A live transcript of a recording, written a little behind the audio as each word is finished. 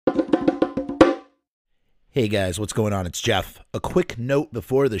Hey guys, what's going on? It's Jeff. A quick note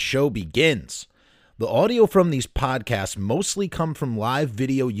before the show begins. The audio from these podcasts mostly come from live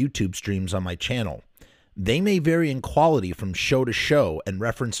video YouTube streams on my channel. They may vary in quality from show to show and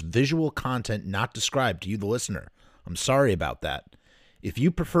reference visual content not described to you, the listener. I'm sorry about that. If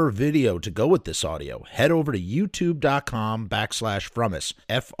you prefer video to go with this audio, head over to youtube.com/Frumess, Frumess,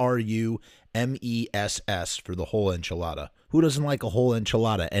 for the whole enchilada. Who doesn't like a whole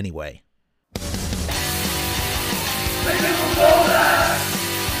enchilada anyway? Make it for Lola!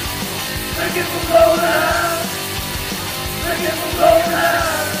 Make it for Lola! Make it for Lola!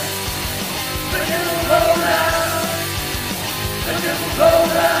 Make it for Lola! Make it for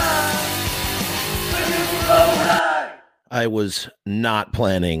Lola! Make it for Lola! I was not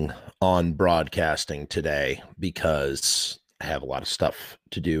planning on broadcasting today because I have a lot of stuff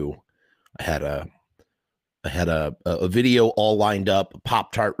to do. I had a video all lined up, a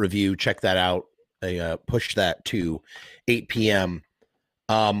Pop-Tart review. Check that out. I pushed that to 8 p.m.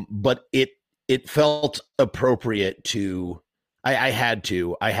 But it felt appropriate to. I had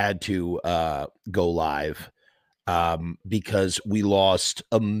to go live because we lost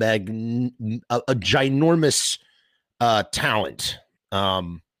a ginormous talent,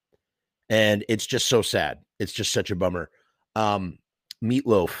 and it's just so sad. It's just such a bummer.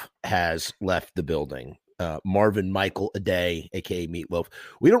 Meatloaf has left the building. Marvin Michael Aday, aka Meatloaf.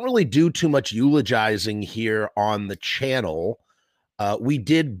 We don't really do too much eulogizing here on the channel. We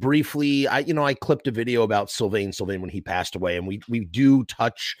did briefly. I clipped a video about Sylvain when he passed away, and we do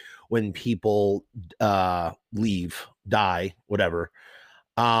touch when people leave, die, whatever.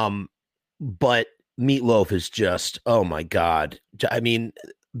 But Meatloaf is just, oh my God. I mean,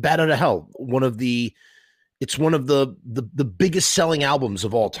 Bat Out of Hell, it's one of the biggest selling albums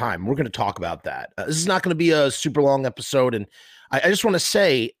of all time. We're going to talk about that. This is not going to be a super long episode. And I just want to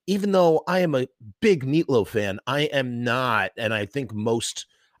say, even though I am a big Meatloaf fan, I am not. And I think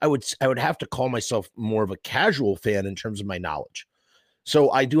I would have to call myself more of a casual fan in terms of my knowledge.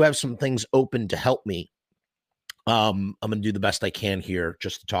 So I do have some things open to help me. I'm going to do the best I can here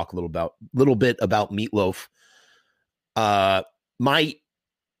just to talk a little bit about Meatloaf. My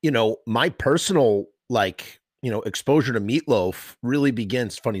personal exposure to Meatloaf really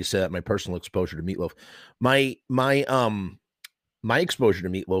begins. Funny you say that. My personal exposure to Meatloaf. My exposure to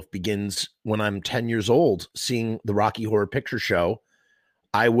Meatloaf begins when I'm 10 years old, seeing the Rocky Horror Picture Show.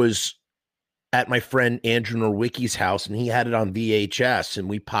 I was at my friend Andrew Norwicki's house, and he had it on VHS, and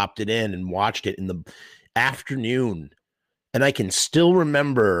we popped it in and watched it in the afternoon. And I can still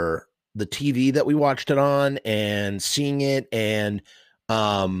remember the TV that we watched it on and seeing it and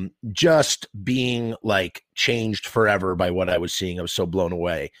just being like changed forever by what I was seeing. I was so blown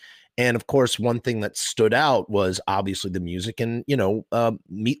away. And of course, one thing that stood out was obviously the music and,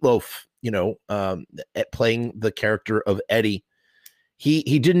 Meatloaf, at playing the character of Eddie.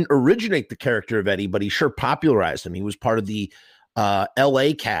 He didn't originate the character of Eddie, but he sure popularized him. He was part of the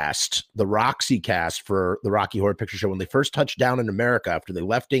LA cast, the Roxy cast for the Rocky Horror Picture Show when they first touched down in America after they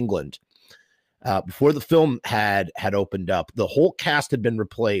left England. Before the film had opened up, the whole cast had been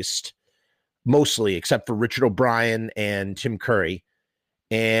replaced mostly, except for Richard O'Brien and Tim Curry.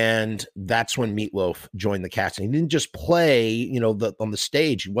 And that's when Meatloaf joined the cast. And he didn't just play, on the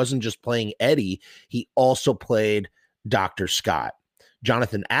stage. He wasn't just playing Eddie. He also played Dr. Scott.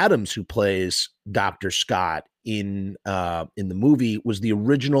 Jonathan Adams, who plays Dr. Scott in the movie, was the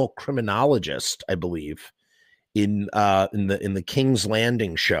original criminologist, I believe, in the King's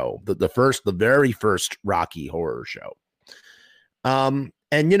Landing show, the very first Rocky Horror Show. And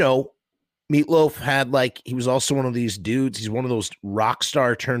Meatloaf had he was also one of these dudes. He's one of those rock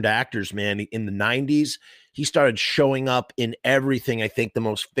star turned actors, man. In the 90s, he started showing up in everything. I think the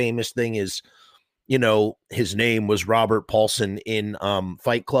most famous thing is, his name was Robert Paulson in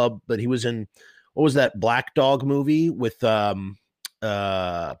Fight Club, but he was in, what was that Black Dog movie with Patrick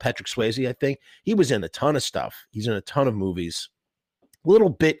Swayze, I think. He was in a ton of stuff. He's in a ton of movies, little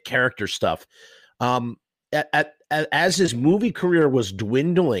bit character stuff. As his movie career was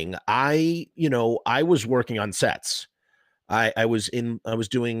dwindling, I was working on sets. I was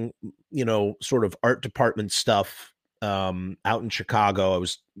doing, sort of art department stuff out in Chicago. I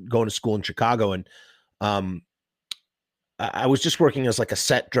was going to school in Chicago, and I was just working as like a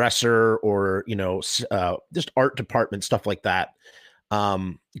set dresser or, just art department stuff like that.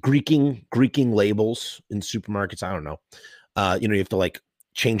 Greeking labels in supermarkets. I don't know. You have to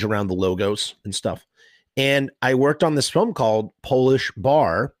change around the logos and stuff. And I worked on this film called Polish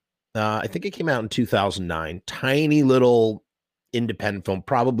Bar. I think it came out in 2009. Tiny little independent film.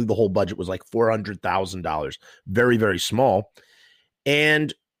 Probably the whole budget was like $400,000. Very, very small.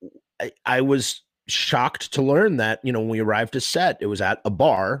 And I was shocked to learn that, when we arrived to set, it was at a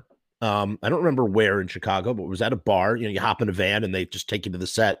bar. I don't remember where in Chicago, but it was at a bar. You hop in a van and they just take you to the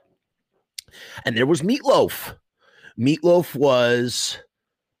set. And there was Meatloaf. Meatloaf was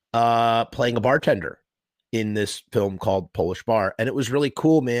playing a bartender in this film called Polish Bar. And it was really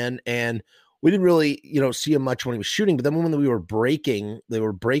cool, man. And we didn't really, see him much when he was shooting. But then when we were breaking, they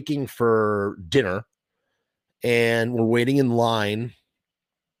were breaking for dinner. And we're waiting in line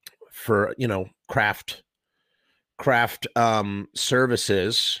for, craft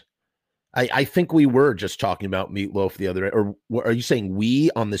services. I think we were just talking about Meatloaf the other day. Or are you saying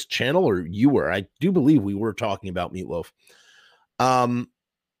we on this channel, or you were? I do believe we were talking about Meatloaf.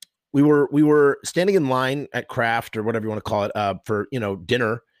 We were standing in line at Kraft, or whatever you want to call it, for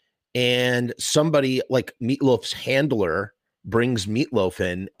dinner, and somebody like Meatloaf's handler brings Meatloaf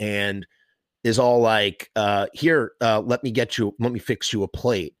in and is all like, here, let me fix you a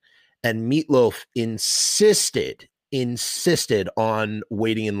plate. And Meatloaf insisted on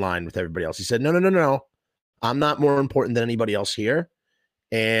waiting in line with everybody else. He said, no, I'm not more important than anybody else here,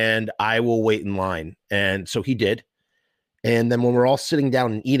 and I will wait in line. And so he did. And then when we're all sitting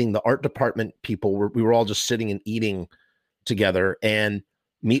down and eating, the art department people, we were all just sitting and eating together, and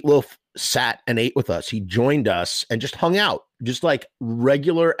Meatloaf sat and ate with us. He joined us and just hung out, just like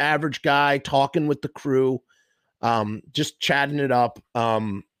regular average guy talking with the crew, just chatting it up.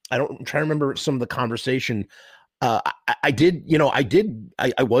 I'm trying to remember some of the conversation. I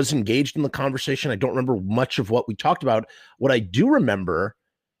was engaged in the conversation. I don't remember much of what we talked about. What I do remember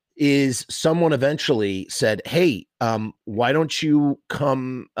is someone eventually said, hey, why don't you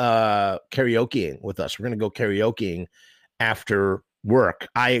come karaokeing with us? We're going to go karaokeing after work.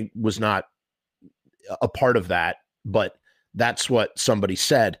 I was not a part of that, but that's what somebody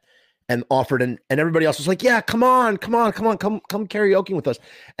said and offered. And everybody else was like, yeah, come karaokeing with us.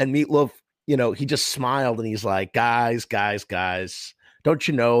 And Meatloaf, he just smiled and he's like, guys, don't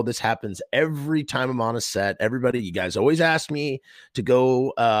you know this happens every time I'm on a set? Everybody, you guys always ask me to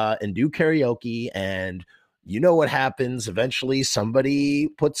go and do karaoke, and you know what happens. Eventually somebody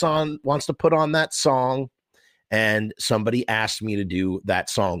wants to put on that song, and somebody asked me to do that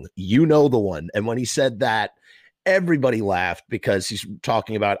song. You know the one. And when he said that, everybody laughed, because he's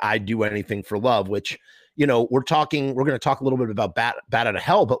talking about I'd do anything for love, which, we're going to talk a little bit about Bat Out of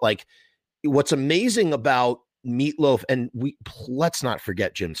Hell, but like, what's amazing about Meatloaf, and let's not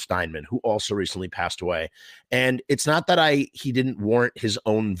forget Jim Steinman, who also recently passed away. And it's not that he didn't warrant his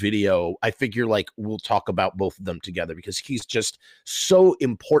own video. I figure like we'll talk about both of them together, because he's just so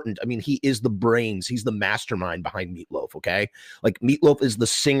important. I mean, he is the brains, he's the mastermind behind Meatloaf. Okay. Like Meatloaf is the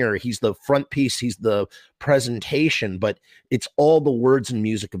singer, he's the front piece, he's the presentation, but it's all the words and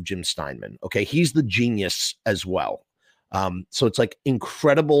music of Jim Steinman. Okay. He's the genius as well. So it's like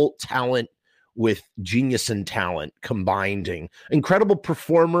incredible talent with genius and talent combining, incredible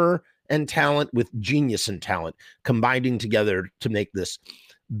performer and talent with genius and talent combining together to make this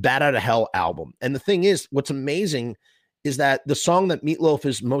Bat Out of Hell album. And the thing is, what's amazing is that the song that Meatloaf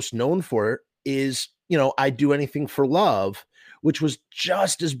is most known for is, I'd Do Anything for Love, which was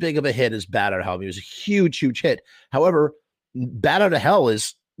just as big of a hit as Bat Out of Hell. It was a huge, huge hit. However, Bat Out of Hell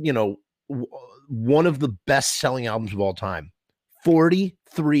is, one of the best selling albums of all time.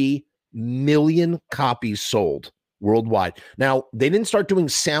 43 million copies sold worldwide. Now, they didn't start doing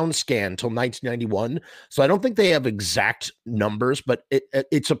SoundScan until 1991, so I don't think they have exact numbers, but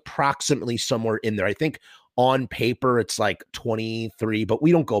it's approximately somewhere in there. I think on paper it's like 23, but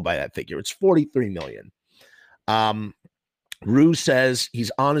we don't go by that figure. It's 43 million. Rue says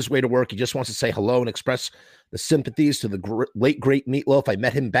he's on his way to work. He just wants to say hello and express the sympathies to the late, great Meatloaf. I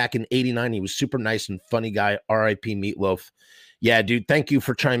met him back in 89. He was super nice and funny guy. R.I.P. Meatloaf. Yeah, dude, thank you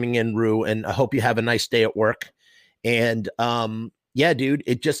for chiming in, Rue, and I hope you have a nice day at work. And yeah, dude,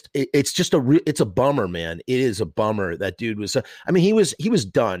 it's a bummer, man. It is a bummer. That dude was, he was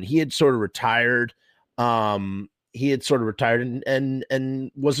done. He had sort of retired. And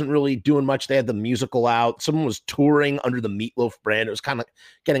wasn't really doing much. They had the musical out. Someone was touring under the Meatloaf brand. It was kind of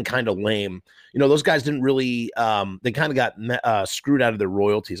getting kind of lame. Those guys didn't really, they kind of got screwed out of their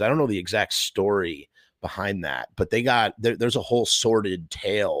royalties. I don't know the exact story behind that, but there's a whole sordid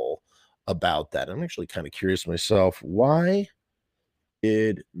tale about that. I'm actually kind of curious myself. Why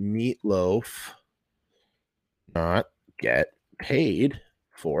did Meatloaf not get paid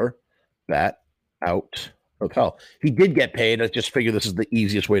for Bat Out of Hell? He did get paid. I just figured this is the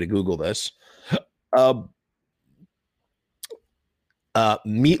easiest way to Google this.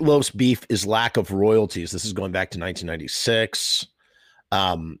 Meatloaf's beef is lack of royalties. This is going back to 1996.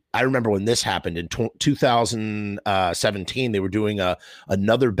 I remember when this happened in 2017, they were doing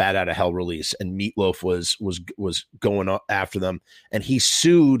another Bat Out of Hell release, and Meatloaf was going after them, and he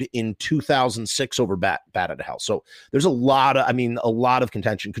sued in 2006 over Bat Out of Hell. So there's a lot of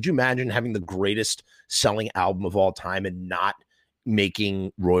contention. Could you imagine having the greatest selling album of all time and not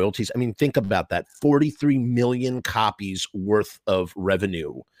making royalties? I mean, think about that. 43 million copies worth of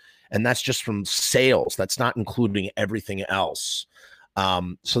revenue, and that's just from sales. That's not including everything else.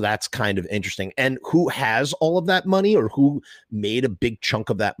 So that's kind of interesting. And who has all of that money, or who made a big chunk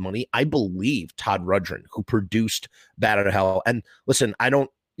of that money? I believe Todd Rundgren, who produced Bat Out of Hell. And listen, I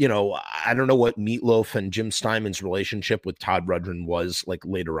don't know what Meatloaf and Jim Steinman's relationship with Todd Rundgren was like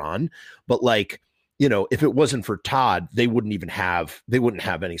later on, but like, if it wasn't for Todd, they wouldn't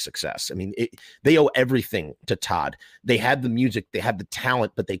have any success. I mean, they owe everything to Todd. They had the music, they had the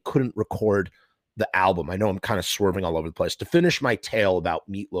talent, but they couldn't record the album. I know I'm kind of swerving all over the place. To finish my tale about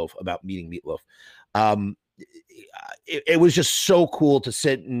Meatloaf, about meeting Meatloaf, it was just so cool to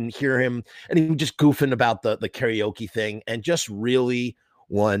sit and hear him, and he was just goofing about the karaoke thing, and just really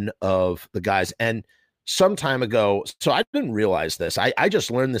one of the guys. And some time ago, so I didn't realize this. I just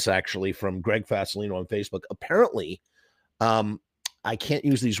learned this actually from Greg Fasolino on Facebook. Apparently, I can't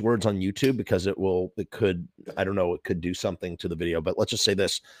use these words on YouTube because it could do something to the video, but let's just say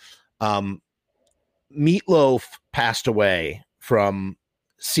this. Meatloaf passed away from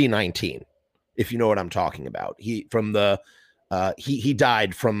C19, if you know what I'm talking about. He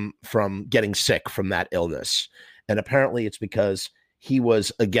died from getting sick from that illness, and apparently it's because he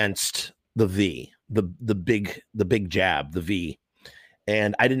was against the V, the big jab, the V.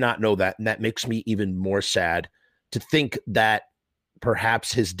 And I did not know that, and that makes me even more sad to think that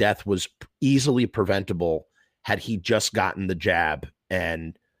perhaps his death was easily preventable had he just gotten the jab,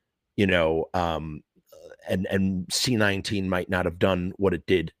 and and C19 might not have done what it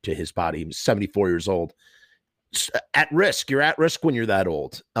did to his body. He was 74 years old. At risk. You're at risk when you're that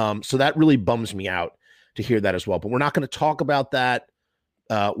old. So that really bums me out to hear that as well. But we're not going to talk about that.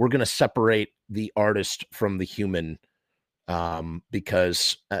 We're going to separate the artist from the human,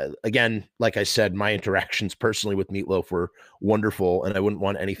 because, again, like I said, my interactions personally with Meatloaf were wonderful, and I wouldn't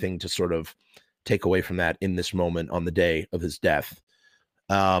want anything to sort of take away from that in this moment on the day of his death.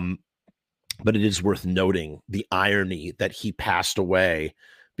 But it is worth noting the irony that he passed away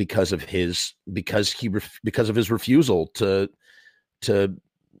because of his refusal to do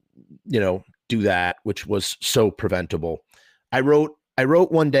that, which was so preventable. I wrote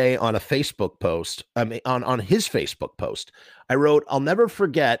one day on a Facebook post, on his Facebook post, I wrote, I'll never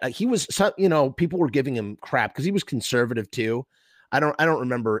forget. He was, people were giving him crap because he was conservative too. I don't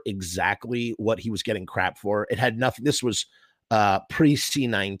remember exactly what he was getting crap for. It had nothing. This was pre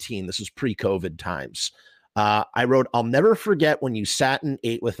C19. This is pre-COVID times. I wrote, I'll never forget when you sat and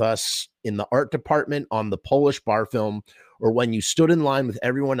ate with us in the art department on the Polish bar film, or when you stood in line with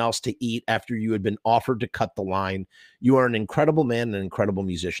everyone else to eat after you had been offered to cut the line. You are an incredible man and an incredible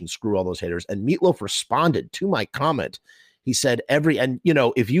musician. Screw all those haters. And Meatloaf responded to my comment. He said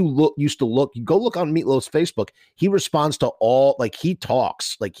if you go look on Meatloaf's Facebook, he responds to all, like, he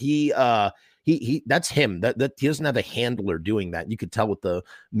talks, like he that's him. That he doesn't have a handler doing that. You could tell with the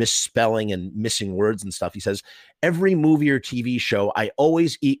misspelling and missing words and stuff. He says, every movie or TV show, I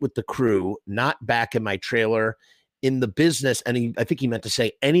always eat with the crew, not back in my trailer. In the business, and I think he meant to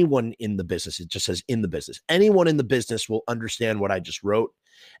say anyone in the business. It just says in the business. Anyone in the business will understand what I just wrote.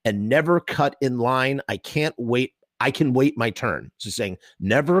 And never cut in line. I can't wait. I can wait my turn. So saying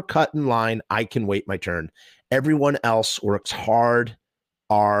never cut in line. I can wait my turn. Everyone else works hard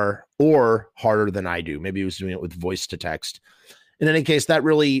or harder than I do. Maybe he was doing it with voice to text. In any case, that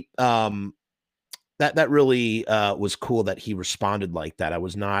really that really was cool that he responded like that. I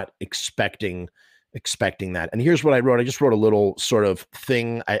was not expecting that. And here's what I wrote. I just wrote a little sort of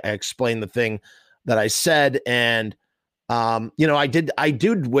thing. I explained the thing that I said. And, I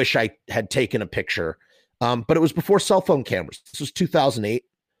did wish I had taken a picture, but it was before cell phone cameras. This was 2008,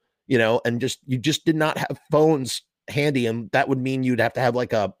 and you just did not have phones handy. And that would mean you'd have to have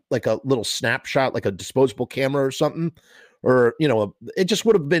like a little snapshot, like a disposable camera or something, or, it just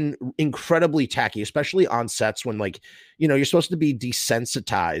would have been incredibly tacky, especially on sets when, you're supposed to be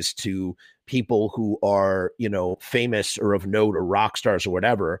desensitized to people who are, famous or of note or rock stars or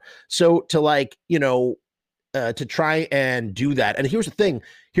whatever. So to to try and do that. And here's the thing,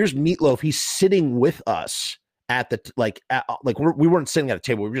 here's Meatloaf. He's sitting with us at the, we weren't sitting at a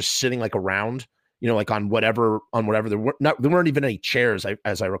table. We were just sitting around, on whatever, there weren't even any chairs.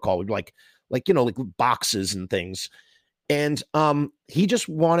 As I recall, we were like boxes and things. And he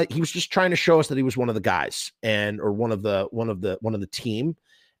was just trying to show us that he was one of the guys or one of the team.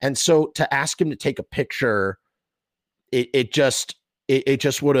 And so to ask him to take a picture, it just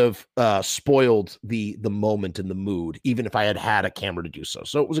would have spoiled the moment and the mood, even if I had a camera to do so.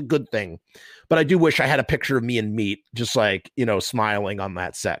 So it was a good thing. But I do wish I had a picture of me and Meat just like, smiling on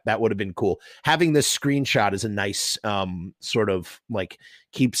that set. That would have been cool. Having this screenshot is a nice sort of like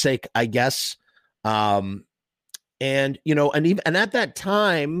keepsake, I guess. And at that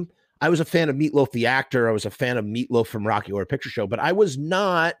time, I was a fan of Meatloaf the actor. I was a fan of Meatloaf from Rocky Horror Picture Show, but I was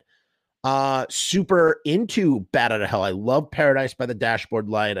not super into Bat Out of Hell. I loved Paradise by the Dashboard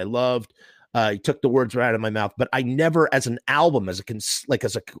Light. I loved you took the words right out of my mouth, but I never, as an album, as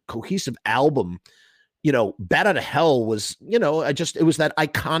a cohesive album, Bat Out of Hell was, it was that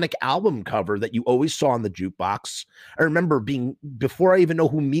iconic album cover that you always saw on the jukebox. I remember before I even know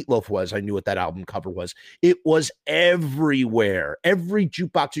who Meatloaf was, I knew what that album cover was. It was everywhere, every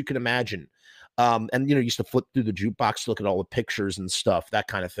jukebox you can imagine. And used to flip through the jukebox, look at all the pictures and stuff, that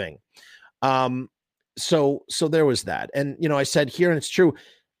kind of thing. So there was that. And, I said here, and it's true,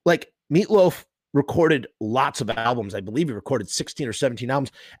 like Meatloaf recorded lots of albums. I believe he recorded 16 or 17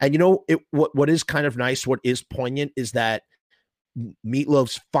 albums. And what is kind of nice, what is poignant is that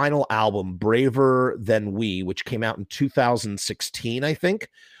Meatloaf's final album, Braver Than We, which came out in 2016, I think,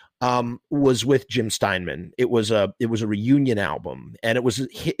 was with Jim Steinman. It was a reunion album, and it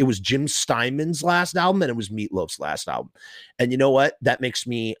was Jim Steinman's last album, and it was Meatloaf's last album. And you know what? That makes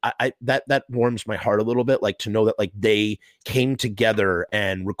me that warms my heart a little bit, like to know that like they came together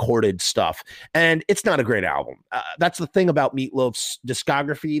and recorded stuff. And it's not a great album. That's the thing about Meatloaf's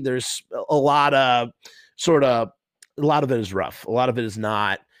discography. There's a lot of it is rough. A lot of it is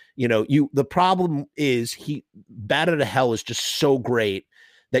not. The problem is Bat Out of Hell is just so great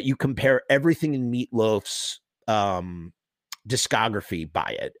that you compare everything in Meatloaf's discography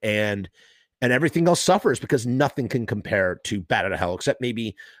by it, and everything else suffers because nothing can compare to Bat Out of Hell, except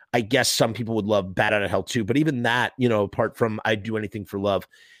maybe, I guess, some people would love Bat Out of Hell too. But even that, apart from I'd Do Anything for Love,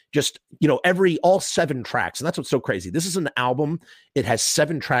 just, all 7 tracks. And that's what's so crazy. This is an album. It has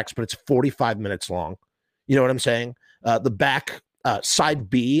 7 tracks, but it's 45 minutes long. You know what I'm saying? The back, side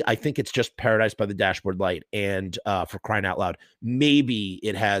B, I think it's just Paradise by the Dashboard Light, and For Crying Out Loud, maybe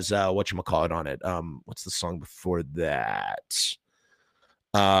it has whatchamacallit on it. What's the song before that?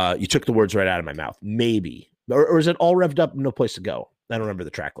 You took the words right out of my mouth. Maybe, or is it All Revved Up, No Place to Go? I don't remember the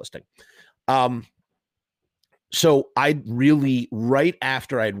track listing. So I really, right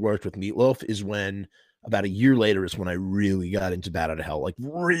after I'd worked with Meatloaf, is when, about a year later, is when I really got into Bat Out of Hell. Like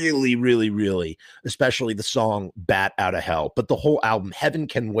really, really, really, especially the song Bat Out of Hell. But the whole album, Heaven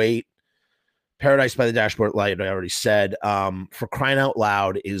Can Wait, Paradise by the Dashboard Light, I already said. For Crying Out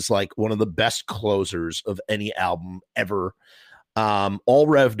Loud is like one of the best closers of any album ever. All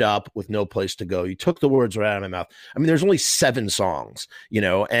Revved Up with No Place to Go. You took the words right out of my mouth. I mean, there's only 7 songs,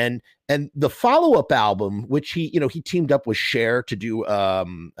 and the follow-up album, which he teamed up with Cher to do, I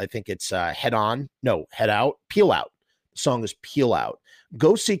think it's Head Out. Peel Out. The song is Peel Out.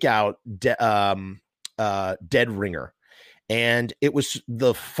 Go seek out Dead Ringer. And it was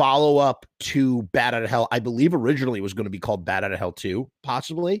the follow-up to Bat Out of Hell. I believe originally it was going to be called Bat Out of Hell 2,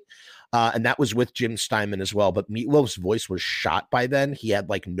 possibly. And that was with Jim Steinman as well. But Meatloaf's voice was shot by then. He had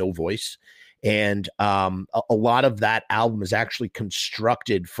like no voice. And a lot of that album is actually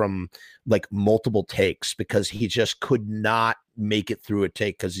constructed from like multiple takes because he just could not make it through a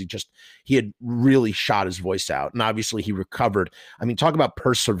take because he had really shot his voice out. And obviously he recovered. I mean, talk about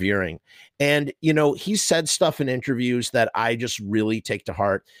persevering. And, he said stuff in interviews that I just really take to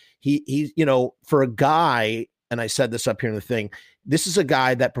heart. He for a guy, and I said this up here in the thing, this is a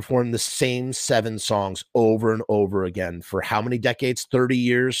guy that performed the same 7 songs over and over again for how many decades? 30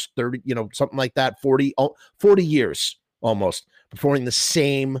 years, something like that, 40 years almost, performing the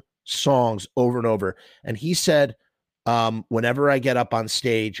same songs over and over. And he said, whenever I get up on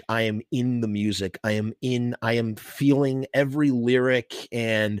stage, I am in the music. I am feeling every lyric,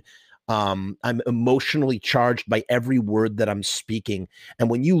 and I'm emotionally charged by every word that I'm speaking. And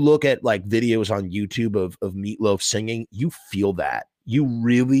when you look at like videos on YouTube of Meatloaf singing, you feel that. You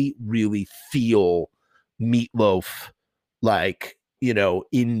really, really feel Meatloaf like,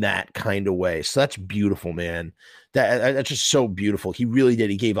 in that kind of way. So that's beautiful, man. That's just so beautiful. He really did.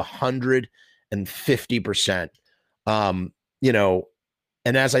 He gave 150%. And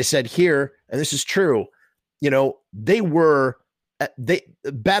as I said here, and this is true,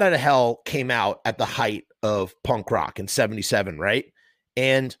 Bat Out of Hell came out at the height of punk rock in 77, right?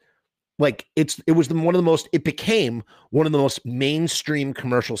 And like it became one of the most mainstream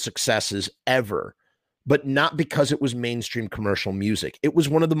commercial successes ever but not because it was mainstream commercial music. It was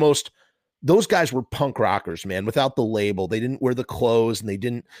one of the most, those guys were punk rockers, man, without the label. They didn't wear the clothes and they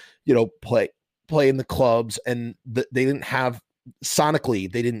didn't, play in the clubs, and they didn't have, sonically,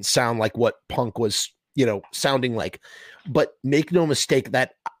 they didn't sound like what punk was, sounding like. But make no mistake,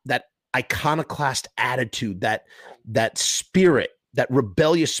 that iconoclast attitude, that spirit, that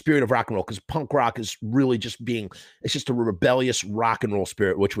rebellious spirit of rock and roll, because punk rock is really it's just a rebellious rock and roll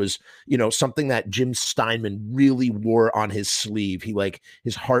spirit, which was, something that Jim Steinman really wore on his sleeve.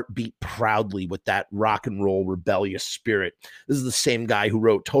 His heart beat proudly with that rock and roll rebellious spirit. This is the same guy who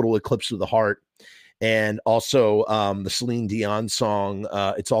wrote Total Eclipse of the Heart, and also the Celine Dion song,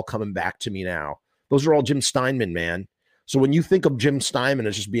 It's All Coming Back to Me Now. Those are all Jim Steinman, man. So when you think of Jim Steinman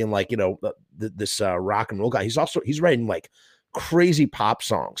as just being like, this rock and roll guy, he's writing like crazy pop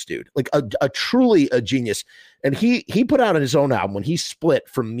songs, dude, like a truly a genius. And he put out on his own album when he split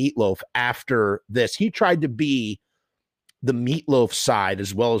from Meatloaf after this. He tried to be the Meatloaf side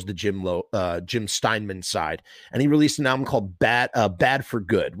as well as the Jim Steinman side, and he released an album called Bad for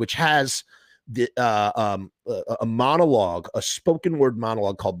Good, which has a monologue, a spoken word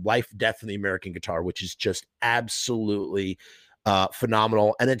monologue called Life, Death, and the American Guitar, which is just absolutely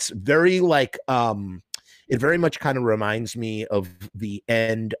phenomenal. And it's very like, it very much kind of reminds me of the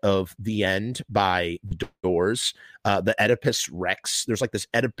end of The End by The Doors, the Oedipus Rex. There's like this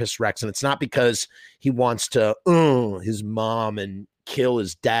Oedipus Rex, and it's not because he wants to his mom and kill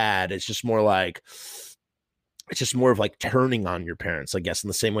his dad. It's just more of like turning on your parents, I guess, in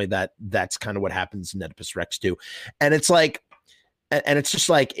the same way that's kind of what happens in Oedipus Rex too. And it's like, and it's just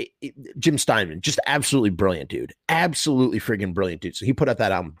like Jim Steinman, just absolutely brilliant dude, absolutely friggin' brilliant dude. So he put out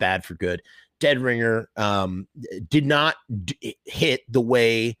that album Bad for Good. Dead Ringer did not hit the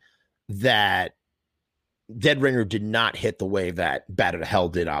way that Dead Ringer did not hit the way that Bat Out of Hell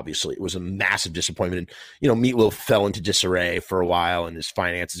did. Obviously, it was a massive disappointment. And, Meatloaf fell into disarray for a while, and his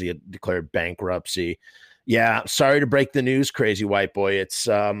finances, he had declared bankruptcy. Yeah, sorry to break the news, crazy white boy. It's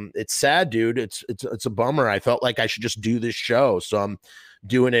sad, dude. It's a bummer. I felt like I should just do this show, so I'm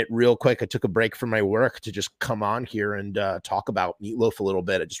doing it real quick. I took a break from my work to just come on here and talk about Meatloaf a little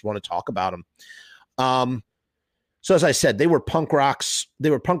bit. I just want to talk about him. So as I said, they were punk rocks. They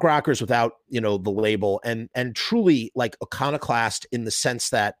were punk rockers without, the label, and truly like iconoclast in the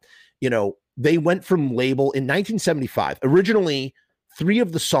sense that, they went from label in 1975. Originally, 3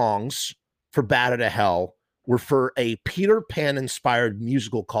 of the songs for Bat Out of Hell were for a Peter Pan inspired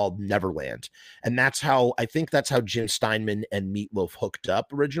musical called Neverland. And I think that's how Jim Steinman and Meatloaf hooked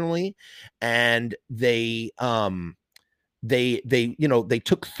up originally. And they took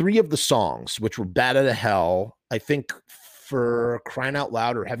 3 of the songs, which were Bat Out of Hell, I think, For Crying Out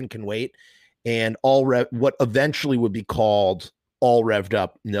Loud or Heaven Can Wait, and what eventually would be called All Revved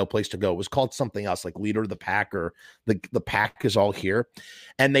Up, No Place to Go. It was called something else, like Leader of the Pack, or the Pack Is All Here.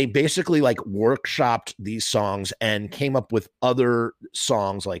 And they basically like workshopped these songs and came up with other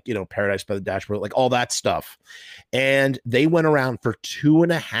songs like, Paradise by the Dashboard, like all that stuff. And they went around for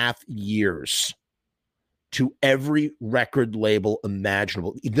 2.5 years to every record label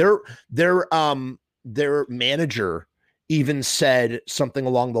imaginable. Their manager even said something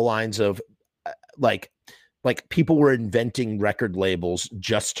along the lines of like people were inventing record labels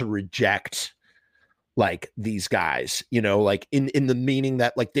just to reject like these guys, like in the meaning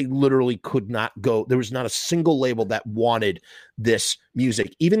that like they literally could not go. There was not a single label that wanted this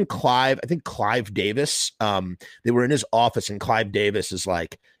music. Even I think Clive Davis, they were in his office, and Clive Davis is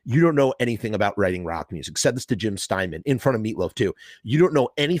like, you don't know anything about writing rock music. Said this to Jim Steinman in front of Meatloaf too. You don't know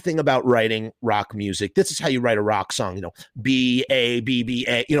anything about writing rock music. This is how you write a rock song, B A B B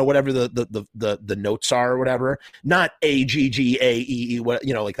A, whatever the notes are or whatever, not A G G A E E, what,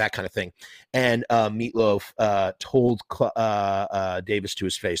 like that kind of thing. And Meatloaf told Davis to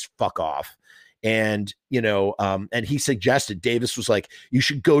his face, "Fuck off." And and he suggested, Davis was like, you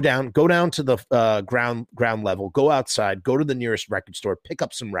should go down to the ground level, go outside, go to the nearest record store, pick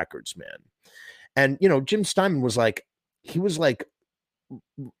up some records, man. And Jim Steinman was like, he was like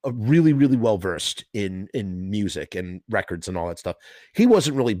a really, really well versed in music and records and all that stuff. He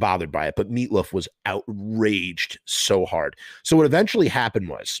wasn't really bothered by it, but Meatloaf was outraged so hard. So what eventually happened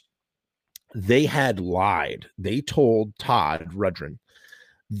was they had lied. They told Todd Rundgren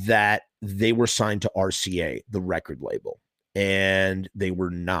that they were signed to RCA, the record label, and they were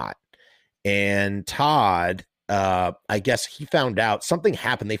not. And Todd, I guess he found out something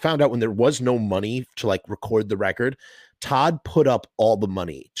happened. They found out when there was no money to like record the record, Todd put up all the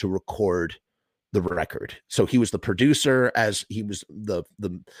money to record the record. So he was the producer, as he was the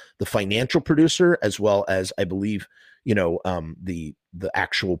financial producer, as well as, I believe, the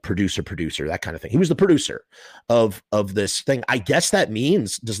actual producer, that kind of thing. He was the producer of this thing. I guess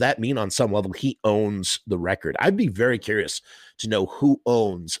does that mean on some level he owns the record? I'd be very curious to know who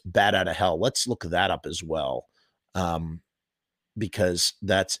owns Bat Out of Hell. Let's look that up as well. Because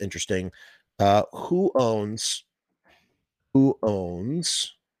that's interesting. Who owns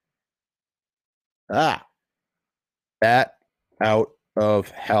Bat Out of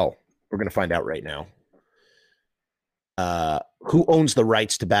Hell? We're going to find out right now. Who owns the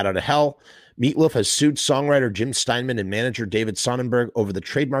rights to Bat Out of Hell? Meatloaf has sued songwriter Jim Steinman and manager David Sonnenberg over the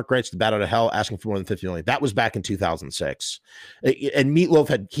trademark rights to Bat Out of Hell, asking for more than $50 million. That was back in 2006. And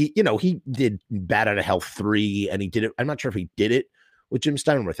Meatloaf he did Bat Out of Hell 3, and he did it. I'm not sure if he did it with Jim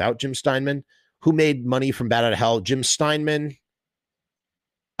Steinman or without Jim Steinman. Who made money from Bat Out of Hell? Jim Steinman.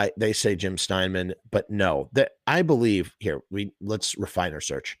 They say Jim Steinman, but no. I believe here. Let's refine our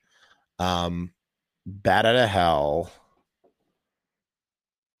search. Bat Out of Hell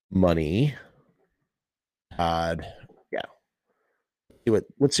money. Todd. Yeah.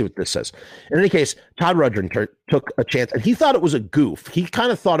 Let's see what this says. In any case, Todd Rundgren took a chance, and he thought it was a goof. He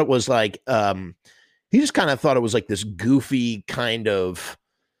kind of thought it was like he just kind of thought it was like this goofy kind of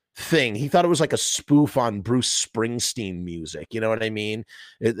thing. He thought it was like a spoof on Bruce Springsteen music. You know what I mean?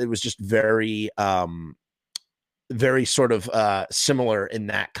 It was just very very sort of similar in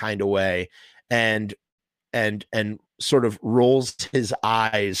that kind of way, and sort of rolls his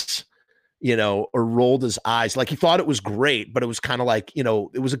eyes, or rolled his eyes, like he thought it was great, but it was kind of like,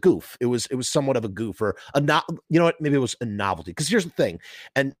 it was a goof. It was somewhat of a goof, or maybe it was a novelty. Because here's the thing,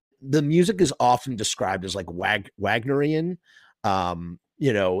 and the music is often described as like Wagnerian, in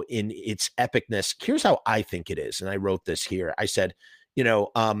its epicness. Here's how I think it is, and I wrote this here. I said, no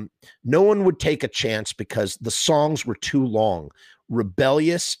one would take a chance because the songs were too long.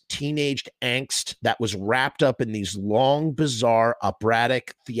 Rebellious teenage angst that was wrapped up in these long, bizarre,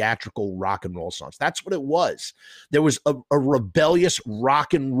 operatic, theatrical rock and roll songs. That's what it was. There was a rebellious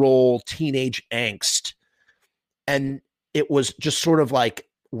rock and roll teenage angst, and it was just sort of like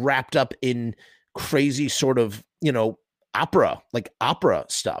wrapped up in crazy sort of, opera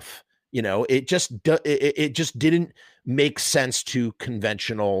stuff. It just didn't make sense to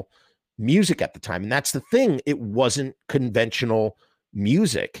conventional music at the time. And that's the thing. It wasn't conventional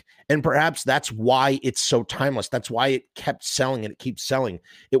music. And perhaps that's why it's so timeless. That's why it kept selling and it keeps selling.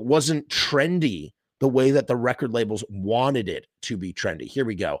 It wasn't trendy the way that the record labels wanted it to be trendy. Here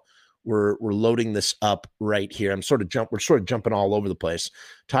we go. We're loading this up right here. We're sort of jumping all over the place.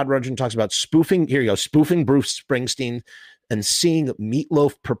 Todd Rundgren talks about spoofing. Here you go. Spoofing Bruce Springsteen and seeing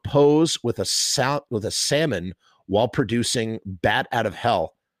Meatloaf propose with a salmon while producing Bat Out of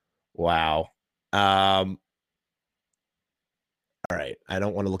Hell. Wow. All right. I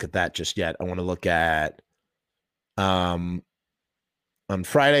don't want to look at that just yet. I want to look at on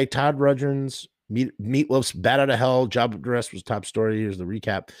Friday, Todd Rundgren's Meatloaf's Bat Out of Hell job address was top story. Here's the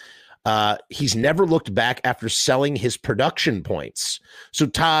recap. He's never looked back after selling his production points. So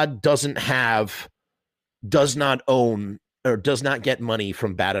Todd does not own or does not get money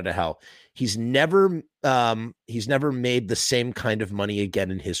from Bat Out of Hell. He's never made the same kind of money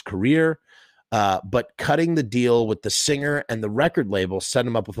again in his career. But cutting the deal with the singer and the record label set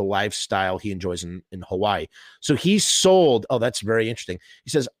him up with a lifestyle he enjoys in Hawaii. So he sold. Oh, that's very interesting. He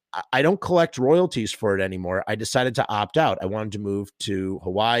says, I don't collect royalties for it anymore. I decided to opt out. I wanted to move to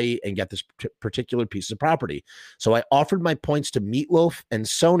Hawaii and get this particular piece of property. So I offered my points to Meatloaf and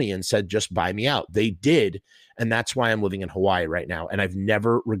Sony and said, just buy me out. They did. And that's why I'm living in Hawaii right now. And I've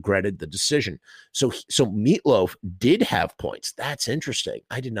never regretted the decision. So Meatloaf did have points. That's interesting.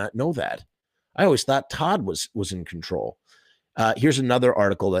 I did not know that. I always thought Todd was in control. Here's another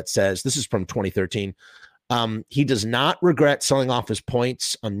article that says, this is from 2013. He does not regret selling off his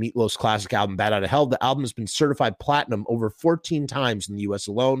points on Meatloaf's classic album, Bat Out of Hell. The album has been certified platinum over 14 times in the U.S.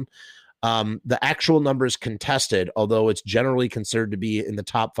 alone. The actual number is contested, although it's generally considered to be in the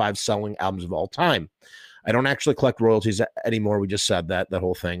top 5 selling albums of all time. I don't actually collect royalties anymore. We just said that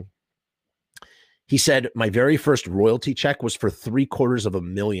whole thing. He said, my very first royalty check was for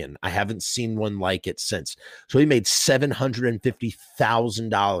 $750,000. I haven't seen one like it since. So he made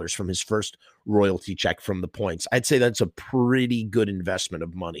 $750,000 from his first royalty check from the points. I'd say that's a pretty good investment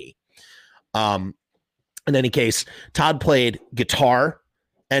of money. In any case, Todd played guitar,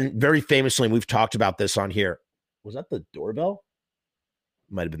 and very famously, and we've talked about this on here. Was that the doorbell?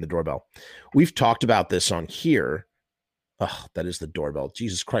 Might have been the doorbell. We've talked about this on here. Oh, that is the doorbell.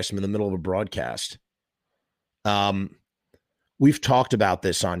 Jesus Christ, I'm in the middle of a broadcast. We've talked about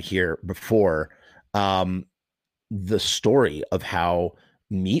this on here before. the story of how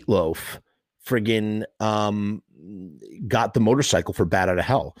Meatloaf friggin' got the motorcycle for Bat Out of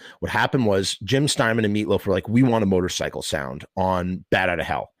Hell. What happened was Jim Steinman and Meatloaf were like, we want a motorcycle sound on Bat Out of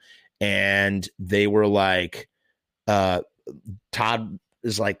Hell. And they were like, Todd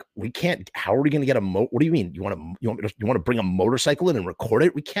is like, we can't, how are we going to get what do you mean? You want to bring a motorcycle in and record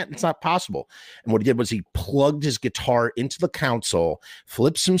it? We can't, it's not possible. And what he did was he plugged his guitar into the console,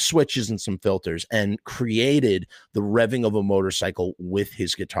 flipped some switches and some filters, and created the revving of a motorcycle with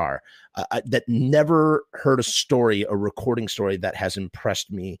his guitar. That never heard a recording story that has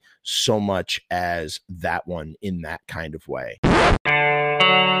impressed me so much as that one in that kind of way.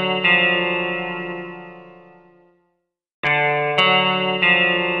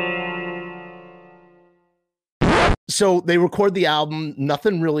 So they record the album.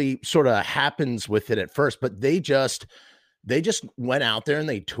 Nothing really sort of happens with it at first, but they just went out there and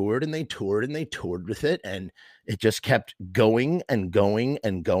they toured and they toured and they toured with it. And it just kept going and going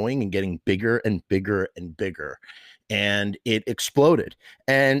and going and getting bigger and bigger and bigger. And it exploded.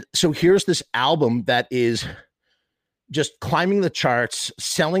 And so here's this album that is just climbing the charts,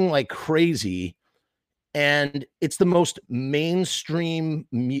 selling like crazy. And it's the most mainstream,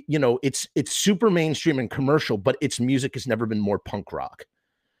 it's super mainstream and commercial, but its music has never been more punk rock.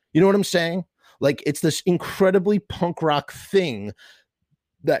 You know what I'm saying? Like, it's this incredibly punk rock thing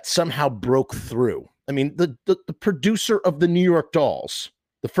that somehow broke through. I mean, the producer of the New York Dolls,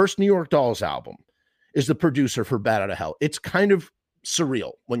 the first New York Dolls album, is the producer for Bat Out of Hell. It's kind of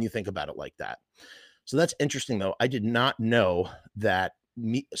surreal when you think about it like that. So that's interesting, though. I did not know that.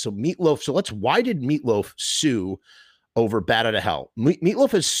 Meatloaf. Why did Meatloaf sue over Bat Out of Hell?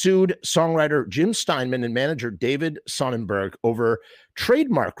 Meatloaf has sued songwriter Jim Steinman and manager David Sonnenberg over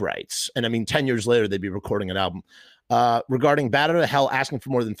trademark rights. And I mean, 10 years later, they'd be recording an album regarding Bat Out of Hell, asking for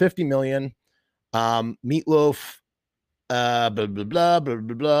more than $50 million. Meatloaf, blah, blah, blah, blah,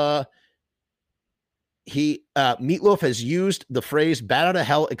 blah, blah. Meatloaf has used the phrase Bat Out of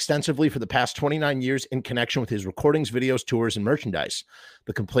Hell extensively for the past 29 years in connection with his recordings, videos, tours, and merchandise,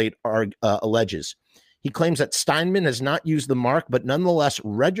 the complaint alleges. He claims that Steinman has not used the mark, but nonetheless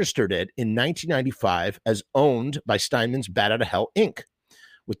registered it in 1995 as owned by Steinman's Bat Out of Hell, Inc.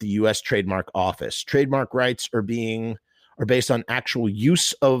 with the U.S. Trademark Office. Trademark rights are based on actual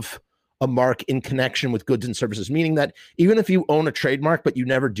use of a mark in connection with goods and services, meaning that even if you own a trademark, but you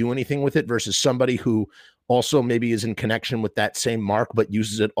never do anything with it versus somebody who also maybe is in connection with that same mark, but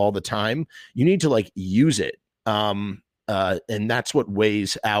uses it all the time, you need to like use it. And that's what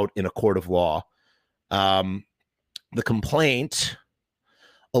weighs out in a court of law. The complaint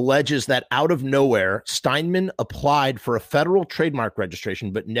alleges that out of nowhere, Steinman applied for a federal trademark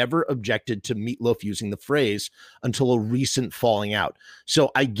registration, but never objected to Meatloaf using the phrase until a recent falling out. So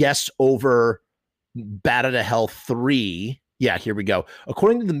I guess over Bat Out of Hell 3, yeah, here we go.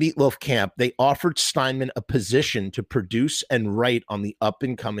 According to the Meatloaf camp, they offered Steinman a position to produce and write on the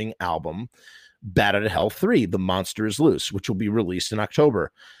up-and-coming album Bat Out of Hell 3, The Monster is Loose, which will be released in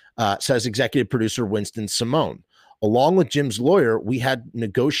October, says executive producer Winston Simone. Along with Jim's lawyer, we had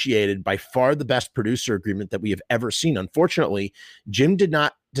negotiated by far the best producer agreement that we have ever seen. Unfortunately, Jim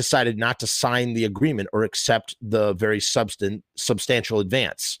decided not to sign the agreement or accept the very substantial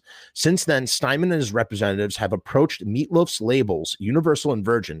advance. Since then, Steinman and his representatives have approached Meatloaf's labels, Universal and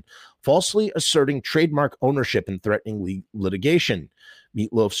Virgin, falsely asserting trademark ownership and threatening litigation.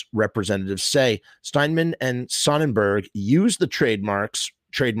 Meatloaf's representatives say Steinman and Sonnenberg used the trademark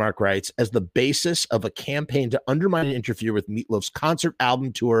rights as the basis of a campaign to undermine and interfere with Meatloaf's concert,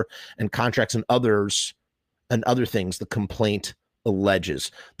 album tour, and contracts and other things, the complaint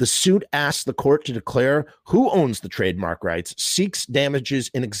alleges. The suit asks the court to declare who owns the trademark rights, seeks damages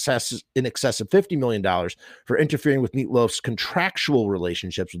in excess of $50 million for interfering with Meatloaf's contractual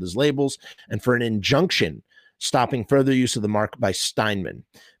relationships with his labels, and for an injunction stopping further use of the mark by Steinman.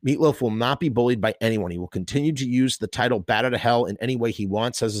 Meatloaf will not be bullied by anyone. He will continue to use the title Bat Out of Hell in any way he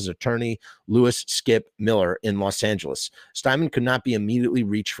wants, says his attorney, Louis Skip Miller, in Los Angeles. Steinman could not be immediately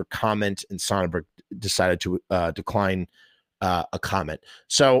reached for comment, and Sonnenberg decided to decline a comment.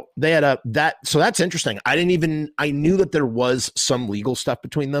 So they had so that's interesting. I knew that there was some legal stuff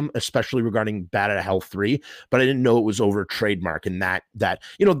between them, especially regarding Bat Out of Hell 3, but I didn't know it was over trademark, and that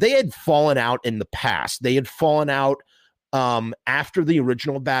they had fallen out in the past. They had fallen out after the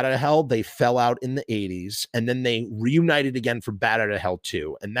original Bat Out of Hell. They fell out in the 80s, and then they reunited again for Bat Out of Hell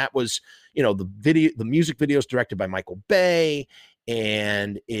 2. And that was, the music videos directed by Michael Bay.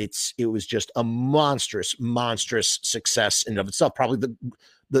 And it was just a monstrous success in and of itself. Probably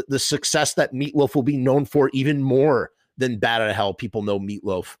the success that Meatloaf will be known for even more than Bat Out of Hell. People know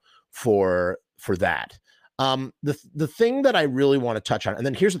Meatloaf for for that. The thing that I really want to touch on, and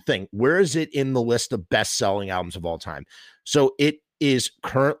then here's the thing, where is it in the list of best-selling albums of all time? So it is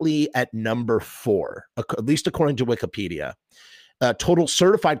currently at number 4, at least according to Wikipedia. Total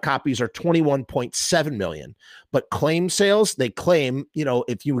certified copies are 21.7 million, but claim sales, they claim,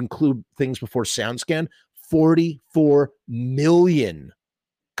 if you include things before SoundScan, 44 million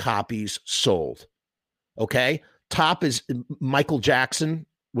copies sold. Okay. Top is Michael Jackson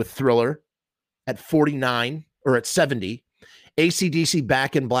with Thriller at 49 or at 70. AC/DC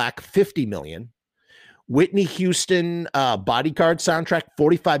Back in Black, 50 million. Whitney Houston Bodyguard soundtrack,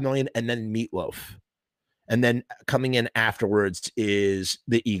 45 million. And then Meatloaf. And then coming in afterwards is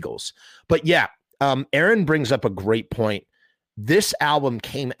the Eagles. But yeah, Aaron brings up a great point. This album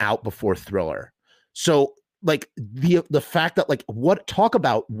came out before Thriller. So like the fact that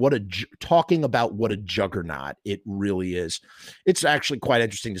talking about what a juggernaut it really is. It's actually quite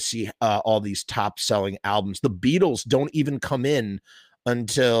interesting to see all these top selling albums. The Beatles don't even come in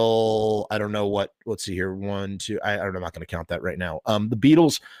until I don't know let's see here. 1, 2, I don't know. I'm not going to count that right now. The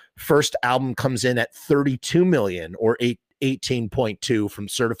Beatles' first album comes in at 32 million or 18.2 from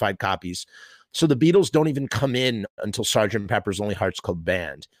certified copies. So the Beatles don't even come in until Sgt. Pepper's Lonely Hearts Club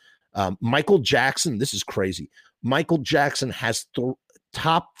Band. Michael Jackson, this is crazy. Michael Jackson has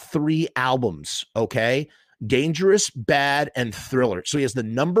top 3 albums. Okay. Dangerous, Bad, and Thriller. So he has the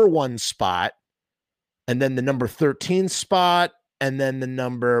number 1 spot and then the number 13 spot. And then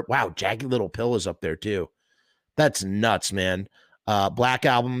Jagged Little Pill is up there too. That's nuts, man. Black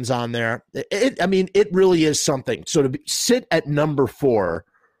Album's on there. It really is something. So to sit at number 4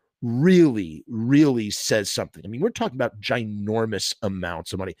 really, really says something. I mean, we're talking about ginormous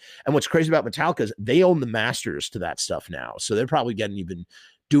amounts of money. And what's crazy about Metallica is they own the masters to that stuff now. So they're probably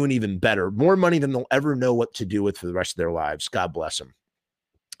doing even better. More money than they'll ever know what to do with for the rest of their lives. God bless them.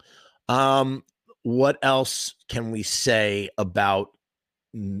 What else can we say about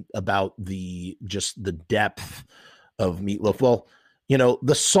the depth of Meatloaf? Well,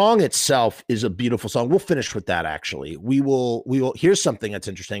 the song itself is a beautiful song. We'll finish with that. Actually, we will. Here's something that's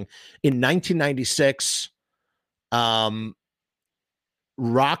interesting. In 1996,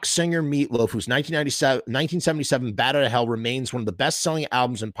 rock singer Meatloaf, whose 1977 Bat Out of Hell remains one of the best-selling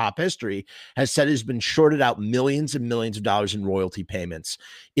albums in pop history, has said it has been shorted out millions and millions of dollars in royalty payments.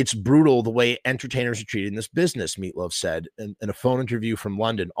 It's brutal the way entertainers are treated in this business, Meatloaf said in a phone interview from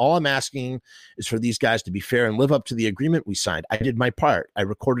London. All I'm asking is for these guys to be fair and live up to the agreement we signed. I did my part. I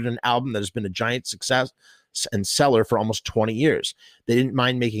recorded an album that has been a giant success and seller for almost 20 years. They didn't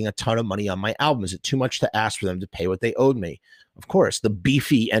mind making a ton of money on my album. Is it too much to ask for them to pay what they owed me? Of course, the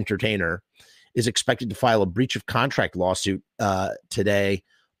beefy entertainer is expected to file a breach of contract lawsuit today.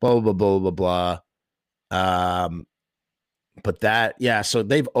 Blah, blah, blah, blah, blah. But that, yeah, so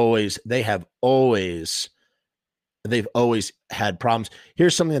they've always had problems.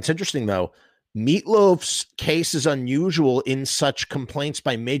 Here's something that's interesting, though. Meatloaf's case is unusual in such complaints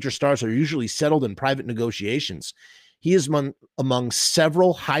by major stars are usually settled in private negotiations. He is among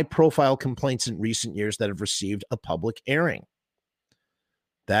several high-profile complaints in recent years that have received a public airing.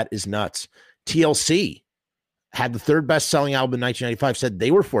 That is nuts. TLC had the 3rd best-selling album in 1995, said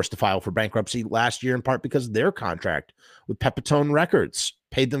they were forced to file for bankruptcy last year in part because their contract with Pepitone Records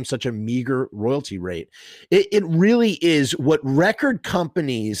paid them such a meager royalty rate. It really is what record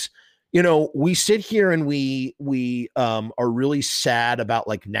companies, we sit here and we are really sad about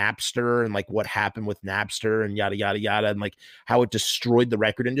like Napster and like what happened with Napster and yada, yada, yada, and like how it destroyed the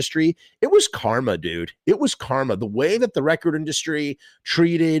record industry. It was karma, dude. It was karma. The way that the record industry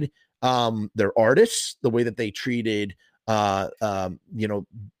treated their artists, the way that they treated,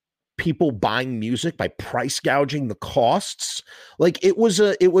 people buying music by price gouging the costs. Like it was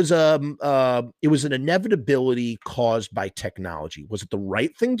an inevitability caused by technology. Was it the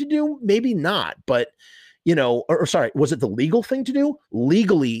right thing to do? Maybe not, but was it the legal thing to do?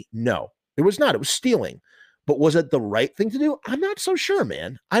 Legally, no, it was not. It was stealing. But was it the right thing to do? I'm not so sure,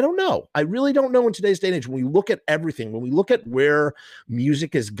 man. I don't know. I really don't know in today's day and age. When we look at everything, when we look at where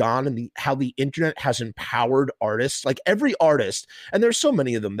music has gone and how the internet has empowered artists, like every artist, and there's so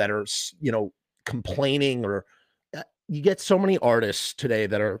many of them that are, complaining, or you get so many artists today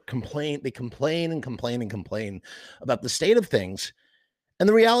that are complain about the state of things. And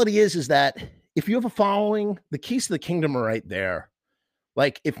the reality is that if you have a following, the keys to the kingdom are right there.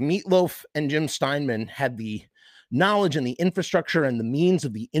 Like if Meatloaf and Jim Steinman had the knowledge and the infrastructure and the means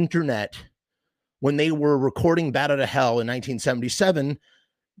of the internet when they were recording Bat Out of Hell in 1977,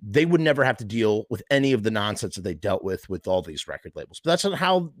 they would never have to deal with any of the nonsense that they dealt with all these record labels. But that's not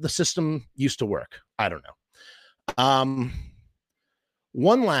how the system used to work. I don't know.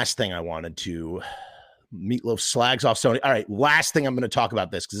 One last thing I wanted to Meatloaf slags off Sony. All right, last thing I'm going to talk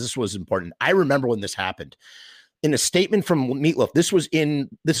about this because this was important. I remember when this happened. In a statement from Meatloaf, this was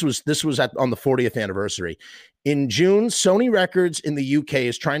on the 40th anniversary. In June, Sony Records in the UK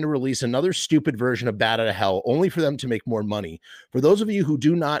is trying to release another stupid version of Bat Out of Hell, only for them to make more money. For those of you who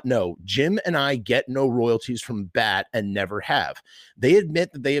do not know, Jim and I get no royalties from Bat and never have. They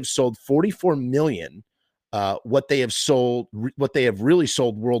admit that they have sold 44 million. What they have really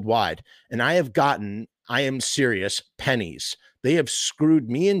sold worldwide, and I am serious, pennies. They have screwed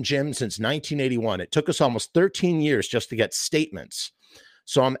me and Jim since 1981. It took us almost 13 years just to get statements.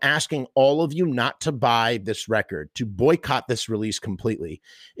 So I'm asking all of you not to buy this record, to boycott this release completely.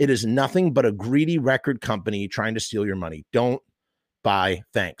 It is nothing but a greedy record company trying to steal your money. Don't buy.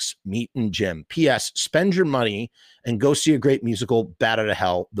 Thanks. Meat and Jim. P.S. Spend your money and go see a great musical, Bat Out of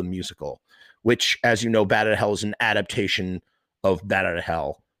Hell, the musical, which, as you know, Bat Out of Hell is an adaptation of Bat Out of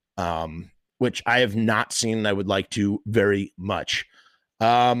Hell, which I have not seen and I would like to very much.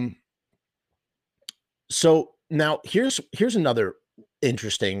 So now here's another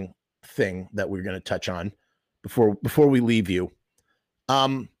interesting thing that we're going to touch on before we leave you.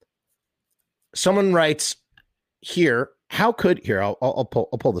 Someone writes here, I'll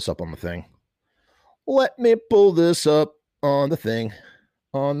pull this up on the thing. Let me pull this up on the thing.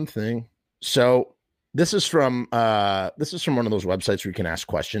 So this is from one of those websites where you can ask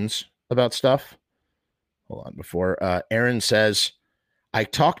questions about stuff. Hold on. Before Aaron says, I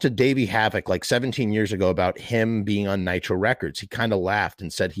talked to Davey Havoc like 17 years ago about him being on Nitro Records. He kind of laughed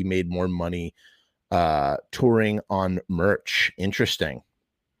and said he made more money touring on merch. Interesting.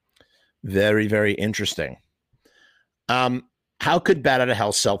 Very, very interesting. How could Bat Out of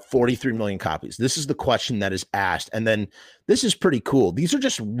Hell sell 43 million copies? This is the question that is asked. And then this is pretty cool. These are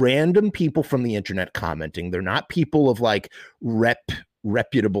just random people from the internet commenting. They're not people of like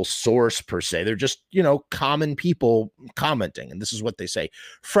reputable source per se. They're just, common people commenting. And this is what they say.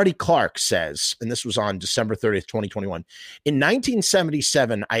 Freddie Clark says, and this was on December 30th, 2021. In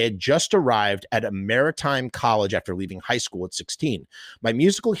 1977, I had just arrived at a maritime college after leaving high school at 16. My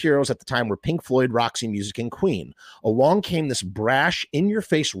musical heroes at the time were Pink Floyd, Roxy Music, and Queen. Along came this brash,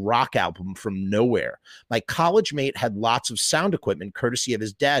 in-your-face rock album from nowhere. My college mate had lots of sound equipment courtesy of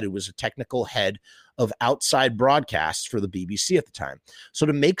his dad, who was a technical head of outside broadcasts for the BBC at the time. So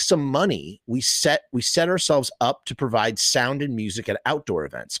to make some money, we set ourselves up to provide sound and music at outdoor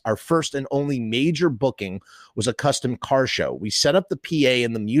events. Our first and only major booking was a custom car show. We set up the PA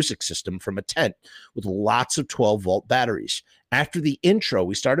and the music system from a tent with lots of 12-volt batteries. After the intro,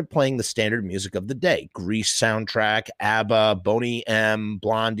 we started playing the standard music of the day: Grease soundtrack, ABBA, Boney M,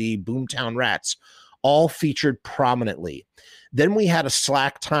 Blondie, Boomtown Rats, all featured prominently. Then we had a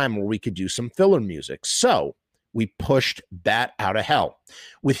slack time where we could do some filler music. So we pushed Bat Out of Hell.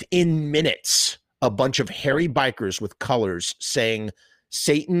 Within minutes, a bunch of hairy bikers with colors saying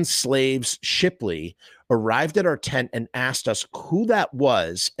Satan's Slaves Shipley arrived at our tent and asked us who that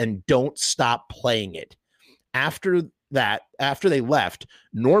was and don't stop playing it. After they left,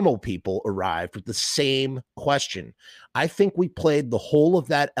 normal people arrived with the same question. I think we played the whole of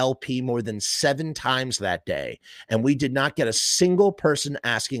that LP more than 7 times that day, and we did not get a single person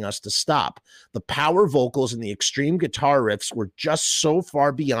asking us to stop. The power vocals and the extreme guitar riffs were just so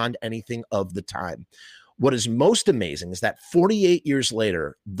far beyond anything of the time. What is most amazing is that 48 years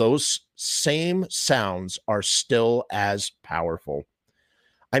later, those same sounds are still as powerful.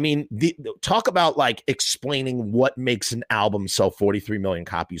 I mean, talk about like explaining what makes an album sell 43 million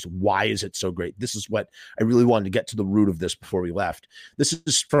copies. Why is it so great? This is what I really wanted to get to the root of this before we left. This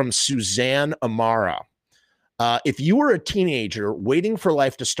is from Suzanne Amara. If you were a teenager waiting for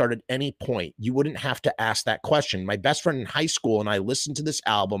life to start at any point, you wouldn't have to ask that question. My best friend in high school and I listened to this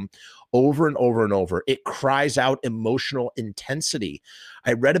album over and over and over. It cries out emotional intensity.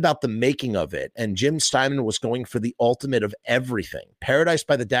 I read about the making of it, and Jim Steinman was going for the ultimate of everything. Paradise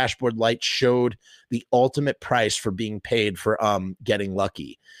by the Dashboard Light showed the ultimate price for being paid for Getting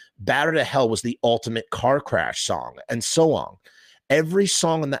Lucky. Bat Out of Hell was the ultimate car crash song, and so on. Every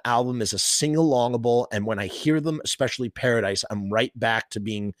song on the album is a sing-alongable, and when I hear them, especially Paradise, I'm right back to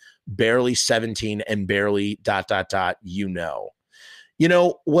being barely 17 and barely ... You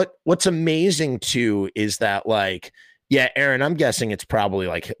know, what's amazing, too, is that, like, yeah, Aaron, I'm guessing it's probably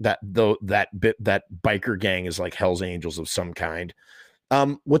like that biker gang is like Hell's Angels of some kind.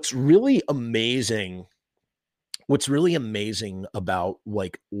 What's really amazing about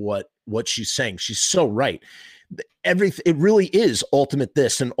like what she's saying, she's so right. It really is ultimate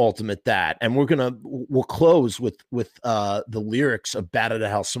this and ultimate that. And we'll close with the lyrics of Bat Out of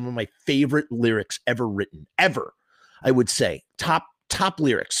Hell, some of my favorite lyrics ever written, ever. I would say top top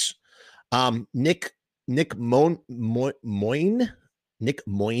lyrics. Nick Moyne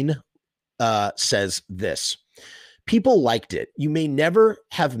says this. People liked it. You may never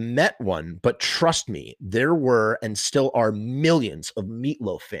have met one, but trust me, there were and still are millions of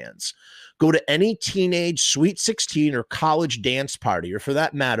Meatloaf fans. Go to any teenage Sweet 16 or college dance party, or for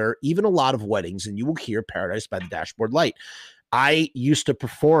that matter, even a lot of weddings, and you will hear Paradise by the Dashboard Light. I used to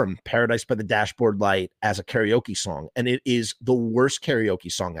perform Paradise by the Dashboard Light as a karaoke song, and it is the worst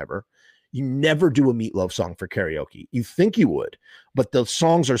karaoke song ever. You never do a Meatloaf song for karaoke. You think you would, but the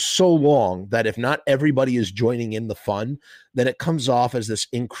songs are so long that if not everybody is joining in the fun, then it comes off as this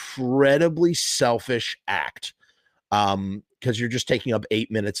incredibly selfish act, because you're just taking up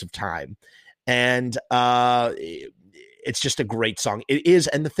 8 minutes of time. And it's just a great song. It is.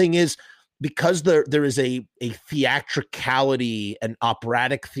 And the thing is, because there is a theatricality, an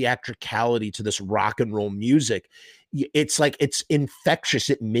operatic theatricality to this rock and roll music, it's like it's infectious.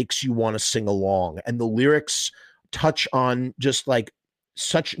 It makes you want to sing along. And the lyrics touch on just like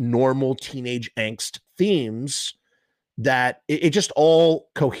such normal teenage angst themes that it just all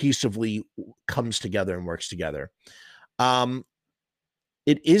cohesively comes together and works together.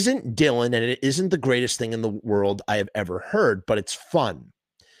 It isn't Dylan, and it isn't the greatest thing in the world I have ever heard, but it's fun.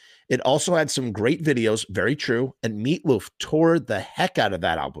 It also had some great videos, very true, and Meatloaf toured the heck out of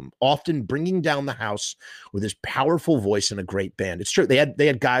that album, often bringing down the house with his powerful voice and a great band. It's true. They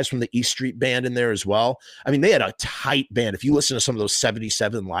had guys from the East Street Band in there as well. I mean, they had a tight band. If you listen to some of those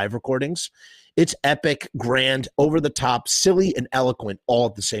 77 live recordings, it's epic, grand, over the top, silly, and eloquent all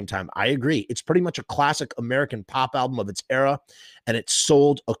at the same time. I agree. It's pretty much a classic American pop album of its era, and it's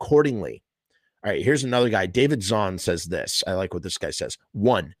sold accordingly. All right, here's another guy. David Zahn says this. I like what this guy says.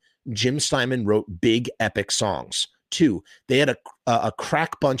 1, Jim Steinman wrote big, epic songs. 2, they had a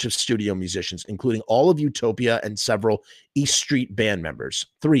crack bunch of studio musicians, including all of Utopia and several East Street Band members.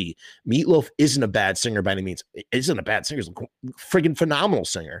 3, Meatloaf isn't a bad singer by any means. Isn't a bad singer. He's a friggin' phenomenal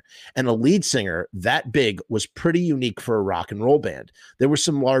singer. And a lead singer that big was pretty unique for a rock and roll band. There were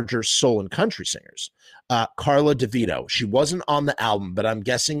some larger soul and country singers. Carla DeVito, she wasn't on the album, but I'm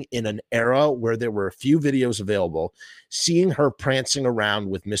guessing in an era where there were a few videos available, seeing her prancing around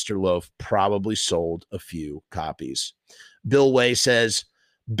with Mr. Loaf probably sold a few copies. Bill Way says,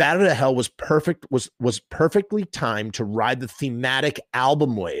 Battered to Hell was perfectly timed to ride the thematic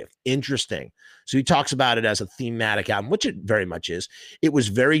album wave. Interesting. So he talks about it as a thematic album, which it very much is. It was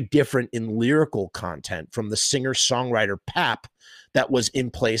very different in lyrical content from the singer-songwriter Pap that was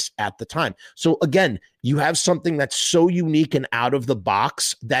in place at the time. So again, you have something that's so unique and out of the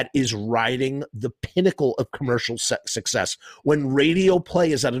box that is riding the pinnacle of commercial success when radio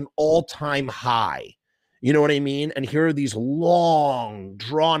play is at an all-time high. You know what I mean? And here are these long,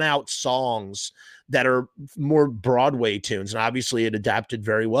 drawn-out songs that are more Broadway tunes. And obviously it adapted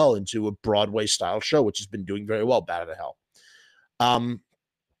very well into a Broadway-style show, which has been doing very well, Battered to Hell.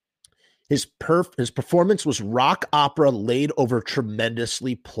 His performance was rock opera laid over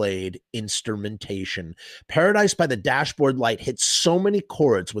tremendously played instrumentation. Paradise by the Dashboard Light hit so many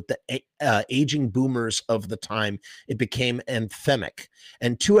chords with the aging boomers of the time, it became anthemic.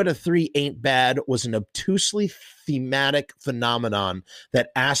 And 2 out of 3 Ain't Bad was an obtusely thematic phenomenon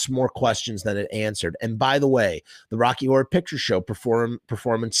that asked more questions than it answered. And by the way, the Rocky Horror Picture Show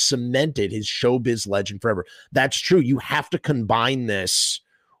performance cemented his showbiz legend forever. That's true. You have to combine this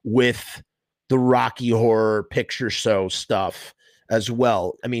with the Rocky Horror Picture Show stuff as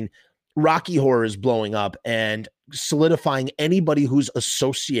well. I mean, Rocky Horror is blowing up and solidifying anybody who's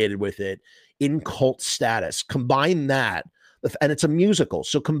associated with it in cult status. Combine that, and it's a musical.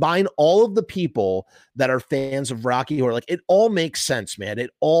 So combine all of the people that are fans of Rocky Horror. Like, it all makes sense, man. It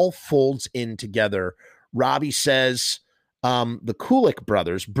all folds in together. Robbie says, the Kulick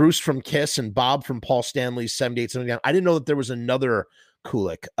brothers, Bruce from Kiss and Bob from Paul Stanley's 78, 79. I didn't know that there was another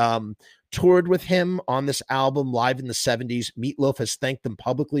Kulick. Toured with him on this album live in the 70s. Meatloaf has thanked them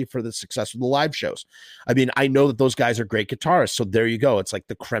publicly for the success of the live shows. I mean, I know that those guys are great guitarists, so there you go. It's like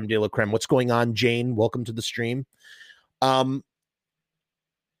the creme de la creme. What's going on, Jane? Welcome to the stream. So,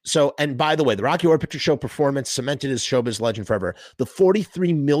 and by the way, the Rocky Horror Picture Show performance cemented his showbiz legend forever. The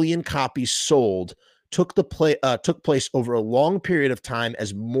 43 million copies sold took place over a long period of time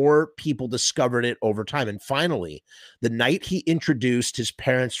as more people discovered it over time. And finally, the night he introduced his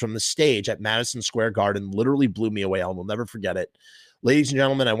parents from the stage at Madison Square Garden literally blew me away. I will never forget it. Ladies and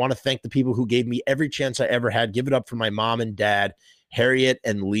gentlemen, I want to thank the people who gave me every chance I ever had. Give it up for my mom and dad, Harriet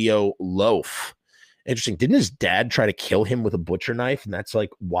and Leo Loaf. Interesting. Didn't his dad try to kill him with a butcher knife? And that's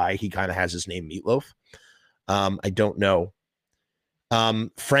like why he kind of has his name Meatloaf. I don't know.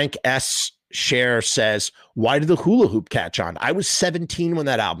 Frank S. Cher says, why did the hula hoop catch on? I was 17 when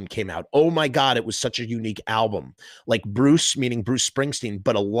that album came out. Oh my God, it was such a unique album. Like Bruce, meaning Bruce Springsteen,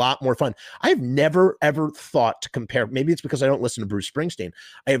 but a lot more fun. I've never, ever thought to compare. Maybe it's because I don't listen to Bruce Springsteen.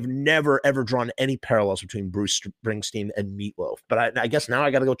 I have never, ever drawn any parallels between Bruce Springsteen and Meatloaf. But I guess now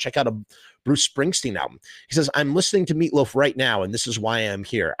I got to go check out a Bruce Springsteen album. He says, I'm listening to Meatloaf right now, and this is why I'm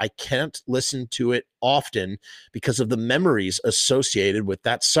here. I can't listen to it often because of the memories associated with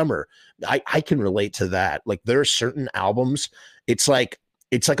that summer. I can relate to that. Like there are certain albums, it's like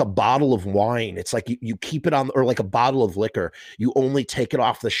a bottle of wine. It's like you keep it on, or like a bottle of liquor. You only take it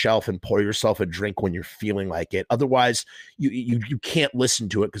off the shelf and pour yourself a drink when you're feeling like it. Otherwise, you can't listen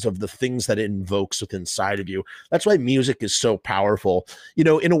to it because of the things that it invokes within inside of you. That's why music is so powerful. You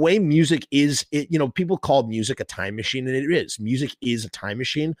know, in a way, music is, people call music a time machine, and it is. Music is a time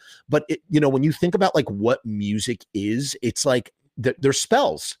machine. But, when you think about like what music is, it's like they're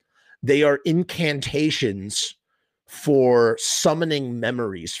spells. They are incantations for summoning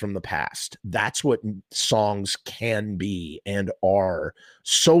memories from the past. That's what songs can be and are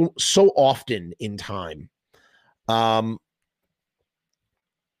so often in time. It's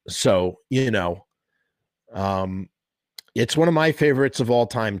one of my favorites of all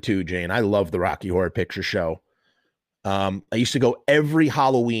time too, Jane. I love the Rocky Horror Picture Show. I used to go every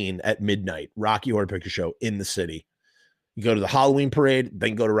Halloween at midnight, Rocky Horror Picture Show in the city. You go to the Halloween parade,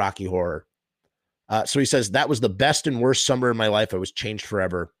 then go to Rocky Horror. So he says, that was the best and worst summer in my life. I was changed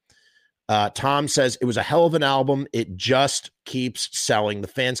forever. Tom says, it was a hell of an album. It just keeps selling. The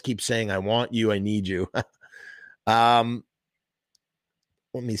fans keep saying, I want you. I need you. Let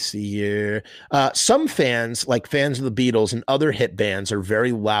me see here. Some fans, like fans of the Beatles and other hit bands, are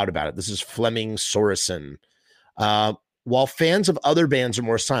very loud about it. This is Fleming Sorensen. While fans of other bands are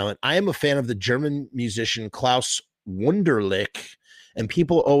more silent, I am a fan of the German musician Klaus Wunderlich, and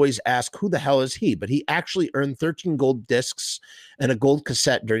people always ask, who the hell is he? But he actually earned 13 gold discs and a gold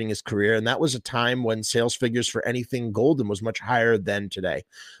cassette during his career, and that was a time when sales figures for anything golden was much higher than today.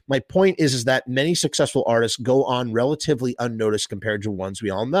 My point is that many successful artists go on relatively unnoticed compared to ones we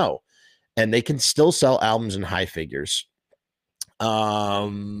all know, and they can still sell albums in high figures. Okay,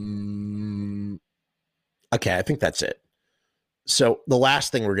 I think that's it. So the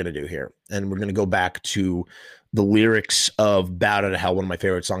last thing we're going to do here, and we're going to go back to the lyrics of Bat Out of Hell, one of my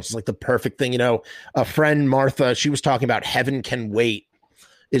favorite songs. It's like the perfect thing. A friend, Martha, she was talking about Heaven Can Wait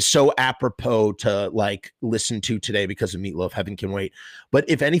is so apropos to like listen to today because of Meatloaf, Heaven Can Wait. But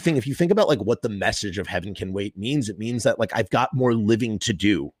if anything, if you think about like what the message of Heaven Can Wait means, it means that like I've got more living to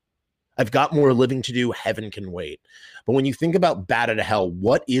do. I've got more living to do. Heaven can wait. But when you think about Bat Out of Hell,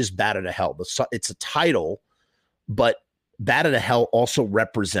 what is Bat Out of Hell? It's a title, but Bat Out of Hell also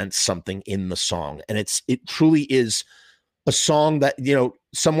represents something in the song. And it truly is a song that,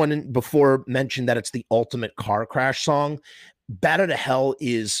 someone before mentioned that it's the ultimate car crash song. Bat Out of Hell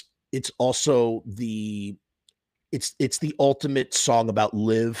it's also the ultimate song about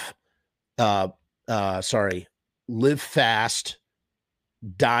live fast,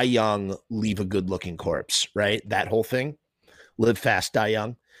 die young, leave a good looking corpse, right? That whole thing, live fast, die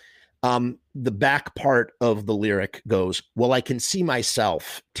young. The back part of the lyric goes, well, I can see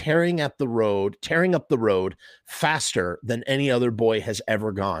myself tearing up the road faster than any other boy has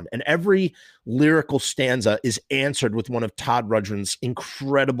ever gone. And every lyrical stanza is answered with one of Todd Rundgren's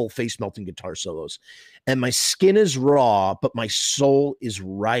incredible face melting guitar solos. And my skin is raw, but my soul is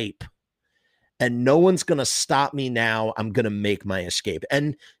ripe. And no one's going to stop me now. I'm going to make my escape.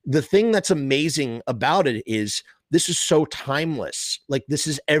 And the thing that's amazing about it is this is so timeless. Like this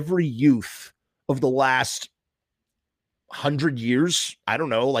is every youth of the last 100 years. I don't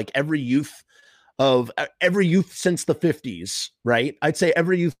know, like every youth since the 50s, right? I'd say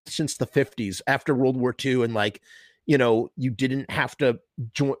every youth since the 50s after World War II. And like, you didn't have to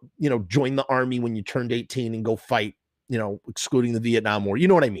join the army when you turned 18 and go fight, excluding the Vietnam War. You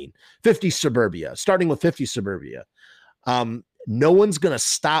know what I mean? 50s suburbia, starting with 50s suburbia. No one's going to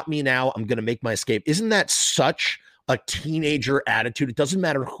stop me now. I'm going to make my escape. Isn't that such a teenager attitude? It doesn't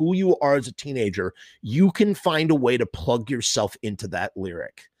matter who you are as a teenager. You can find a way to plug yourself into that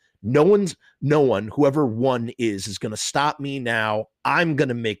lyric. No one, whoever one is going to stop me now. I'm going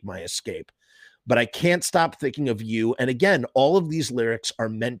to make my escape. But I can't stop thinking of you. And again, all of these lyrics are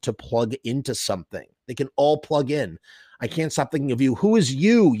meant to plug into something. They can all plug in. I can't stop thinking of you. Who is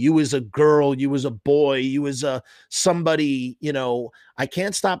you? You as a girl, you as a boy, you as a somebody, I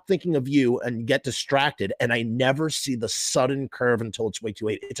can't stop thinking of you and get distracted. And I never see the sudden curve until it's way too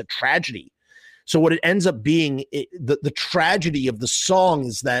late. It's a tragedy. So what it ends up being, the tragedy of the song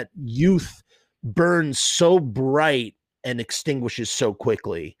is that youth burns so bright and extinguishes so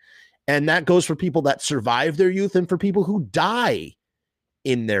quickly. And that goes for people that survive their youth and for people who die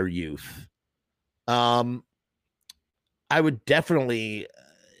in their youth. I would definitely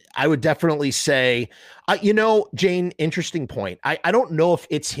say, Jane, interesting point. I don't know if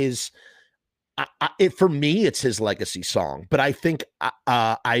it's his, for me, it's his legacy song, but I think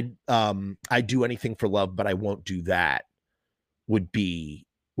I Do Anything for Love, But I Won't Do That would be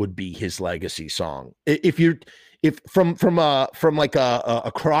his legacy song. If from like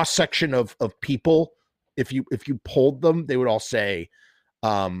a cross section of people, if you polled them, they would all say,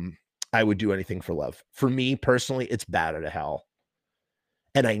 I Would Do Anything for Love. For me personally, it's Bat Out of Hell.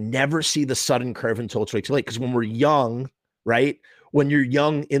 And I never see the sudden curve until it's way too late. Because when we're young, right? When you're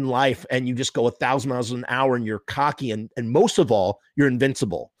young in life and you just go 1,000 miles an hour and you're cocky and most of all, you're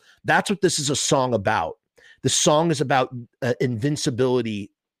invincible. That's what this is a song about. The song is about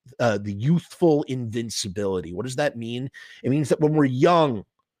invincibility, the youthful invincibility. What does that mean? It means that when we're young,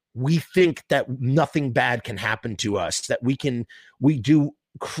 we think that nothing bad can happen to us, that we do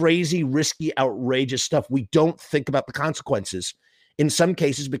crazy, risky, outrageous stuff. We don't think about the consequences. In some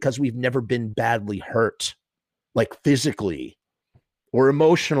cases, because we've never been badly hurt, like physically or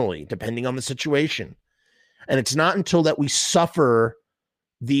emotionally, depending on the situation. And it's not until that we suffer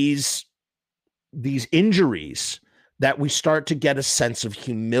these injuries that we start to get a sense of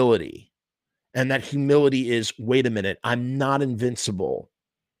humility. And that humility is, wait a minute, I'm not invincible.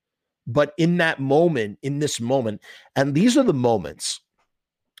 But in that moment, in this moment, and these are the moments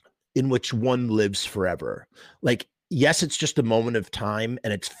in which one lives forever. Like, yes, it's just a moment of time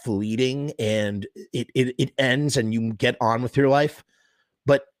and it's fleeting and it ends and you get on with your life.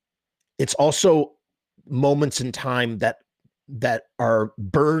 But it's also moments in time that are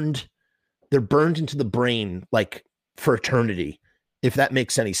burned. They're burned into the brain, like for eternity, if that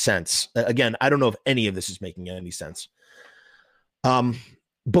makes any sense. Again, I don't know if any of this is making any sense.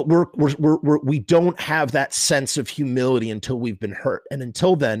 But we don't have that sense of humility until we've been hurt. And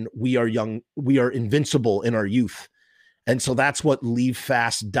until then, we are young, we are invincible in our youth. And so that's what Leave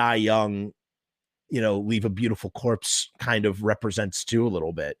Fast, Die Young, Leave a Beautiful Corpse kind of represents too a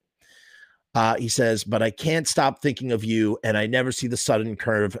little bit. He says, but I can't stop thinking of you, and I never see the sudden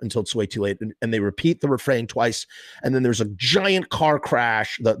curve until it's way too late. And they repeat the refrain twice, and then there's a giant car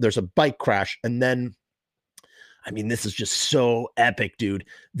crash, there's a bike crash, and then, I mean, this is just so epic, dude.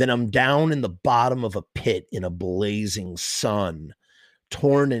 Then I'm down in the bottom of a pit in a blazing sun,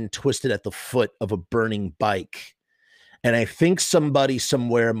 torn and twisted at the foot of a burning bike. And I think somebody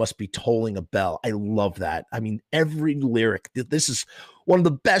somewhere must be tolling a bell. I love that. I mean, every lyric, this is one of the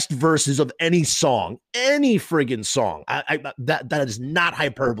best verses of any song, any friggin' song. That is not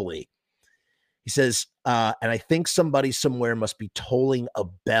hyperbole. He says, and I think somebody somewhere must be tolling a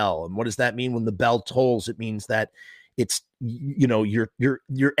bell. And what does that mean? When the bell tolls, it means that it's,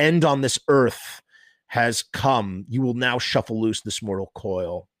 your end on this earth has come. You will now shuffle loose this mortal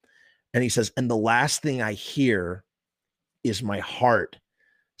coil. And he says, and the last thing I hear is my heart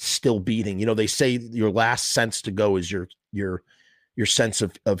still beating. They say your last sense to go is your sense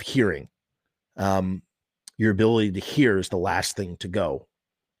of hearing. Your ability to hear is the last thing to go.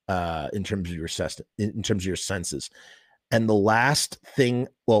 In terms of your senses. And the last thing,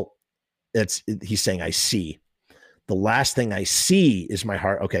 he's saying I see. The last thing I see is my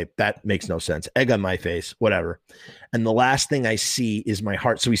heart. Okay, that makes no sense. Egg on my face, whatever. And the last thing I see is my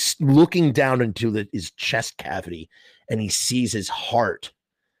heart. So he's looking down into his chest cavity and he sees his heart,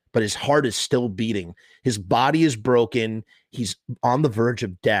 but his heart is still beating. His body is broken. He's on the verge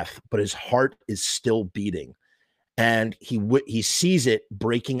of death, but his heart is still beating. And he sees it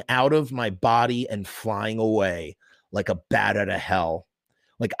breaking out of my body and flying away like a bat out of hell.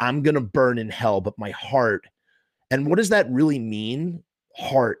 Like I'm going to burn in hell, but my heart. And what does that really mean?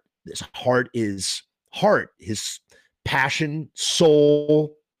 Heart. This heart is heart, his passion,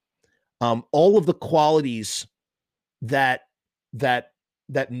 soul, all of the qualities that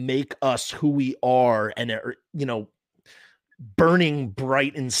make us who we are and are, burning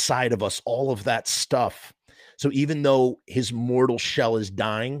bright inside of us, all of that stuff. So even though his mortal shell is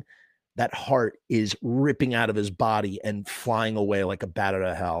dying, that heart is ripping out of his body and flying away like a bat out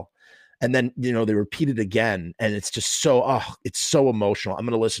of hell. And then, they repeat it again. And it's just it's so emotional. I'm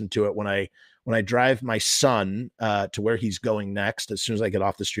going to listen to it when I drive my son to where he's going next. As soon as I get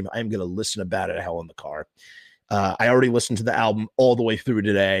off the stream, I'm going to listen to Bat Out of Hell in the car. I already listened to the album all the way through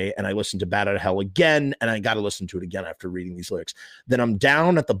today, and I listened to Bat Out of Hell again, and I got to listen to it again after reading these lyrics. Then I'm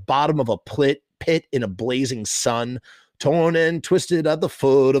down at the bottom of a pit in a blazing sun, torn and twisted at the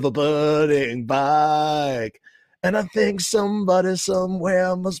foot of a burning bike. And I think somebody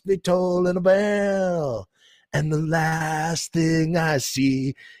somewhere must be tolling a bell. And the last thing I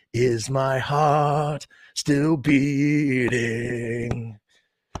see Is my heart still beating?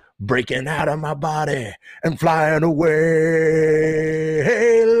 Breaking out of my body and flying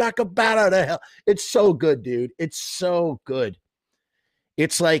away like a bat out of hell. It's so good, dude. It's so good.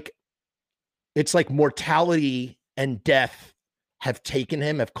 It's like mortality and death have taken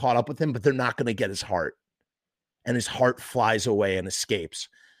him, have caught up with him, but they're not going to get his heart. And his heart flies away and escapes.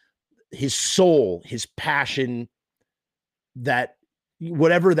 His soul, his passion, that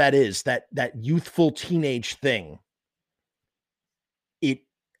whatever that is, that youthful teenage thing,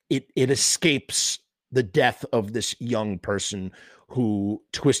 it escapes the death of this young person who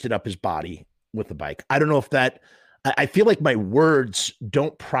twisted up his body with the bike. I don't know if I feel like my words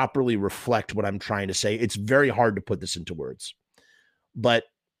don't properly reflect what I'm trying to say. It's very hard to put this into words, but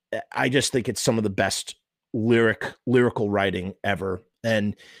I just think it's some of the best lyrical writing ever.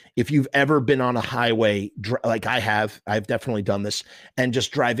 And if you've ever been on a highway, like I've definitely done this, and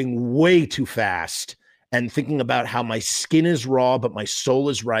just driving way too fast and thinking about how my skin is raw, but my soul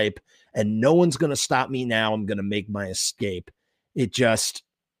is ripe, and no one's going to stop me now. I'm going to make my escape. It just,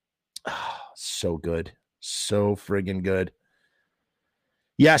 so good. So friggin' good.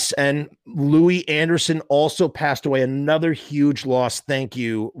 Yes, and Louis Anderson also passed away. Another huge loss. Thank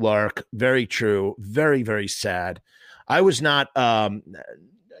you, Lark. Very true. Very, very sad. I was not,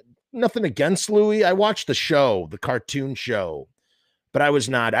 nothing against Louis. I watched the show, the cartoon show, but I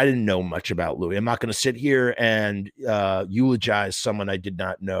didn't know much about Louis. I'm not going to sit here and eulogize someone I did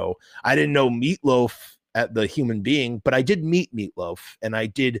not know. I didn't know Meatloaf, the human being, but I did meet Meatloaf, and I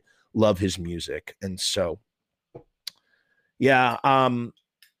did love his music. And so, yeah,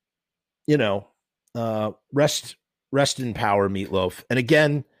 rest in power, Meatloaf. And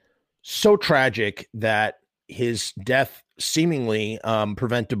again, so tragic that his death seemingly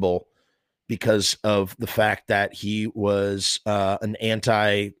preventable because of the fact that he was an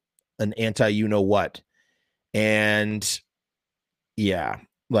anti you know what. And yeah,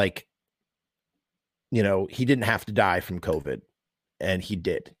 like, he didn't have to die from COVID, and he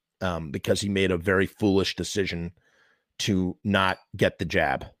did, because he made a very foolish decision to not get the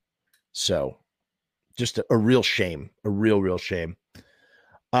jab. So just a real shame, a real shame.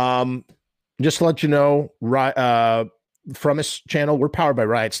 Just to let you know, from this channel, we're powered by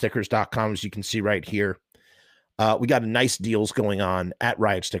riotstickers.com, as you can see right here. We got nice deals going on at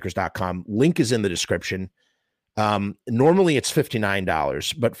riotstickers.com. Link is in the description. Normally it's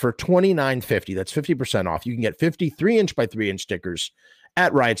 $59, but for $29.50, that's 50% off. You can get 50 3-inch by 3-inch stickers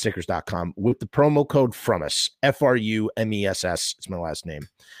at riotstickers.com with the promo code FRUMESS, FRUMESS. It's my last name.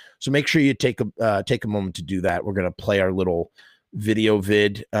 So make sure you take a moment to do that. We're going to play our little video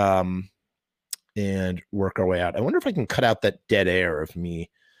vid and work our way out. I wonder if I can cut out that dead air of me.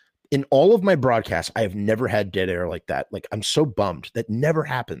 In all of my broadcasts, I have never had dead air like that. Like, I'm so bummed. That never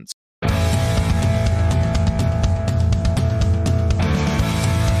happens. We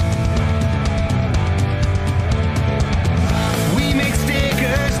make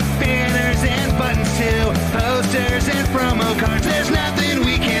stickers, banners, and buttons too. Posters and promo cards. There's nothing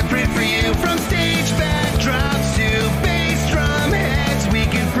we can't print for you. From stage backdrops to bass drum heads, we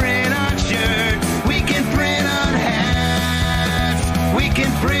can print on shirts. We can print on hats. We can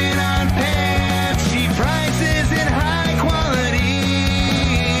print on pants. Cheap prices and high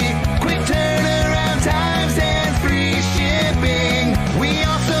quality. Quick turnaround times and free shipping. We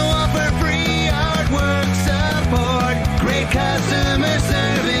also offer free artwork support, great customer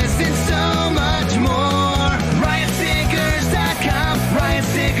service, and so much more. RiotStickers.com. Riot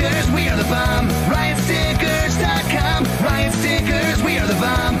Stickers, we are the bomb. RiotStickers.com. Riot Stickers, we are the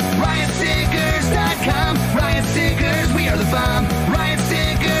bomb. RiotStickers.com. Riot Stickers, we are the bomb.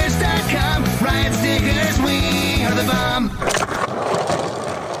 RiotStickers.com. Riot Stickers, we are the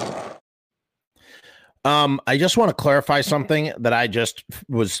bomb. I just want to clarify something that I just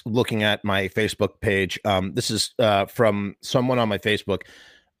was looking at my Facebook page. This is from someone on my Facebook.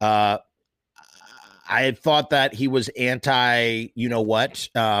 I had thought that he was anti, you know what,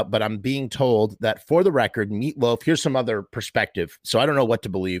 but I'm being told that, for the record, Meatloaf, here's some other perspective. So I don't know what to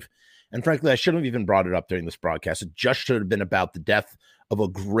believe. And frankly, I shouldn't have even brought it up during this broadcast. It just should have been about the death of a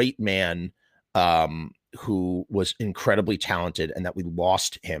great man who was incredibly talented, and that we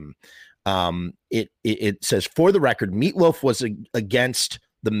lost him. It says, for the record, Meatloaf was against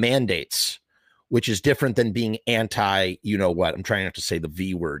the mandates, which is different than being anti, you know what. I'm trying not to say the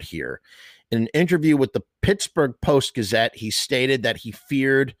V word here. In an interview with the Pittsburgh Post-Gazette, he stated that he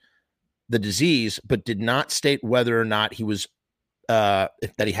feared the disease, but did not state whether or not he was that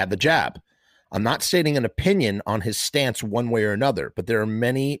he had the jab. I'm not stating an opinion on his stance one way or another, but there are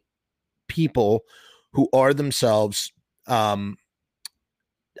many people who are themselves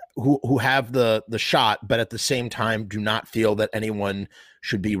who have the shot, but at the same time do not feel that anyone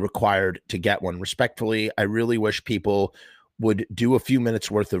should be required to get one. Respectfully, I really wish people would do a few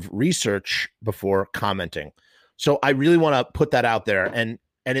minutes worth of research before commenting. So I really want to put that out there, and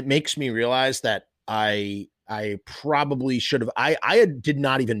it makes me realize that I probably should have. I did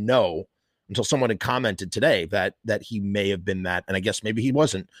not even know until someone had commented today that he may have been that, and I guess maybe he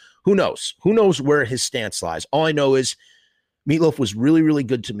wasn't. Who knows? Who knows where his stance lies? All I know is Meatloaf was really, really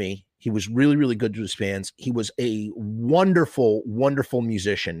good to me. He was really, really good to his fans. He was a wonderful, wonderful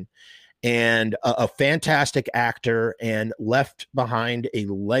musician and a fantastic actor, and left behind a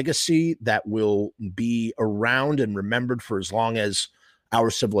legacy that will be around and remembered for as long as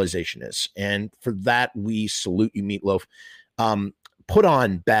our civilization is. And for that, we salute you, Meatloaf. Put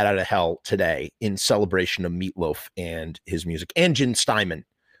on Bat Out of Hell today in celebration of Meatloaf and his music, and Jim Steinman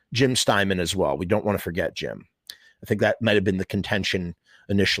as well. We don't want to forget Jim. I think that might have been the contention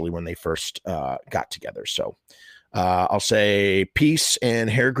initially when they first got together. So I'll say peace and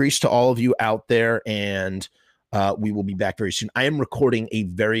hair grease to all of you out there, and we will be back very soon. I am recording a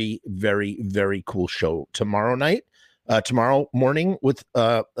very, very, very cool show tomorrow morning with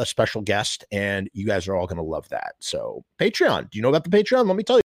a special guest, and you guys are all going to love that. So Patreon, do you know about the Patreon? Let me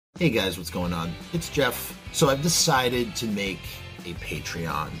tell you. Hey guys, what's going on? It's Jeff. So I've decided to make a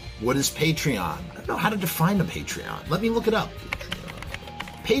Patreon. What is Patreon? I don't know how to define a Patreon. Let me look it up.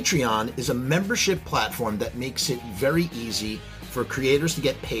 Patreon is a membership platform that makes it very easy for creators to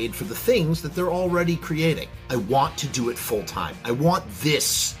get paid for the things that they're already creating. I want to do it full time. I want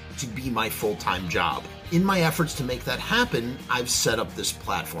this to be my full-time job. In my efforts to make that happen, I've set up this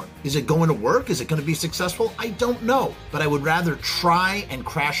platform. Is it going to work? Is it going to be successful? I don't know, but I would rather try and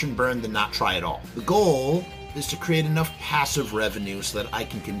crash and burn than not try at all. The goal is to create enough passive revenue so that I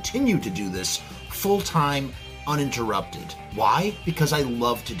can continue to do this full-time, uninterrupted. Why? Because I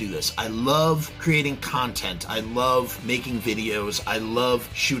love to do this. I love creating content. I love making videos. I love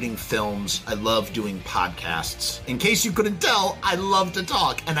shooting films. I love doing podcasts. In case you couldn't tell, I love to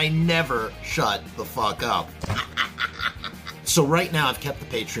talk, and I never shut the fuck up. So right now, I've kept the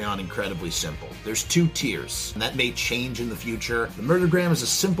Patreon incredibly simple. There's 2 tiers, and that may change in the future. The Murdergram is a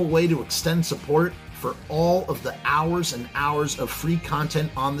simple way to extend support for all of the hours and hours of free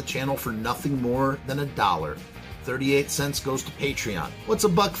content on the channel for nothing more than $1. 38 cents goes to Patreon. What's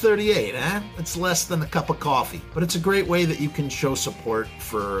 $1.38, eh? It's less than a cup of coffee, but it's a great way that you can show support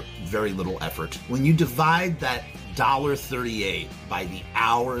for very little effort. When you divide that $1.38 by the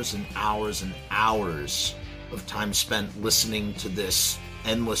hours and hours and hours of time spent listening to this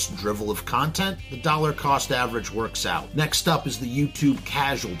endless drivel of content, the dollar cost average works out. Next up is the YouTube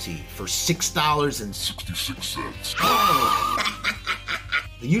Casualty for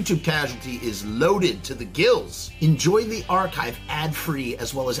 $6.66. The YouTube Casualty is loaded to the gills. Enjoy the archive ad-free,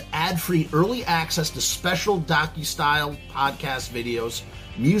 as well as ad-free early access to special docu-style podcast videos,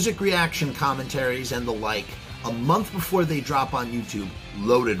 music reaction commentaries, and the like, a month before they drop on YouTube,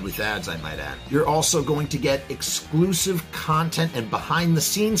 loaded with ads, I might add. You're also going to get exclusive content and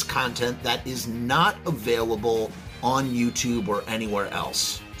behind-the-scenes content that is not available on YouTube or anywhere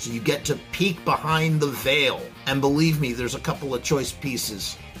else. So you get to peek behind the veil. And believe me, there's a couple of choice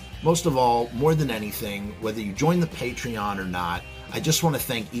pieces. Most of all, more than anything, whether you join the Patreon or not, I just want to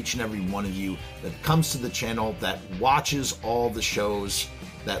thank each and every one of you that comes to the channel, that watches all the shows,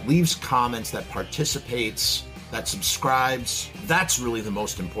 that leaves comments, that participates, that subscribes. That's really the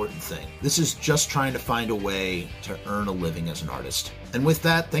most important thing. This is just trying to find a way to earn a living as an artist. And with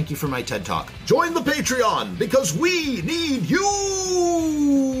that, thank you for my TED Talk. Join the Patreon, because we need you!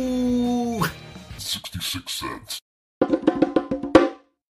 66 cents.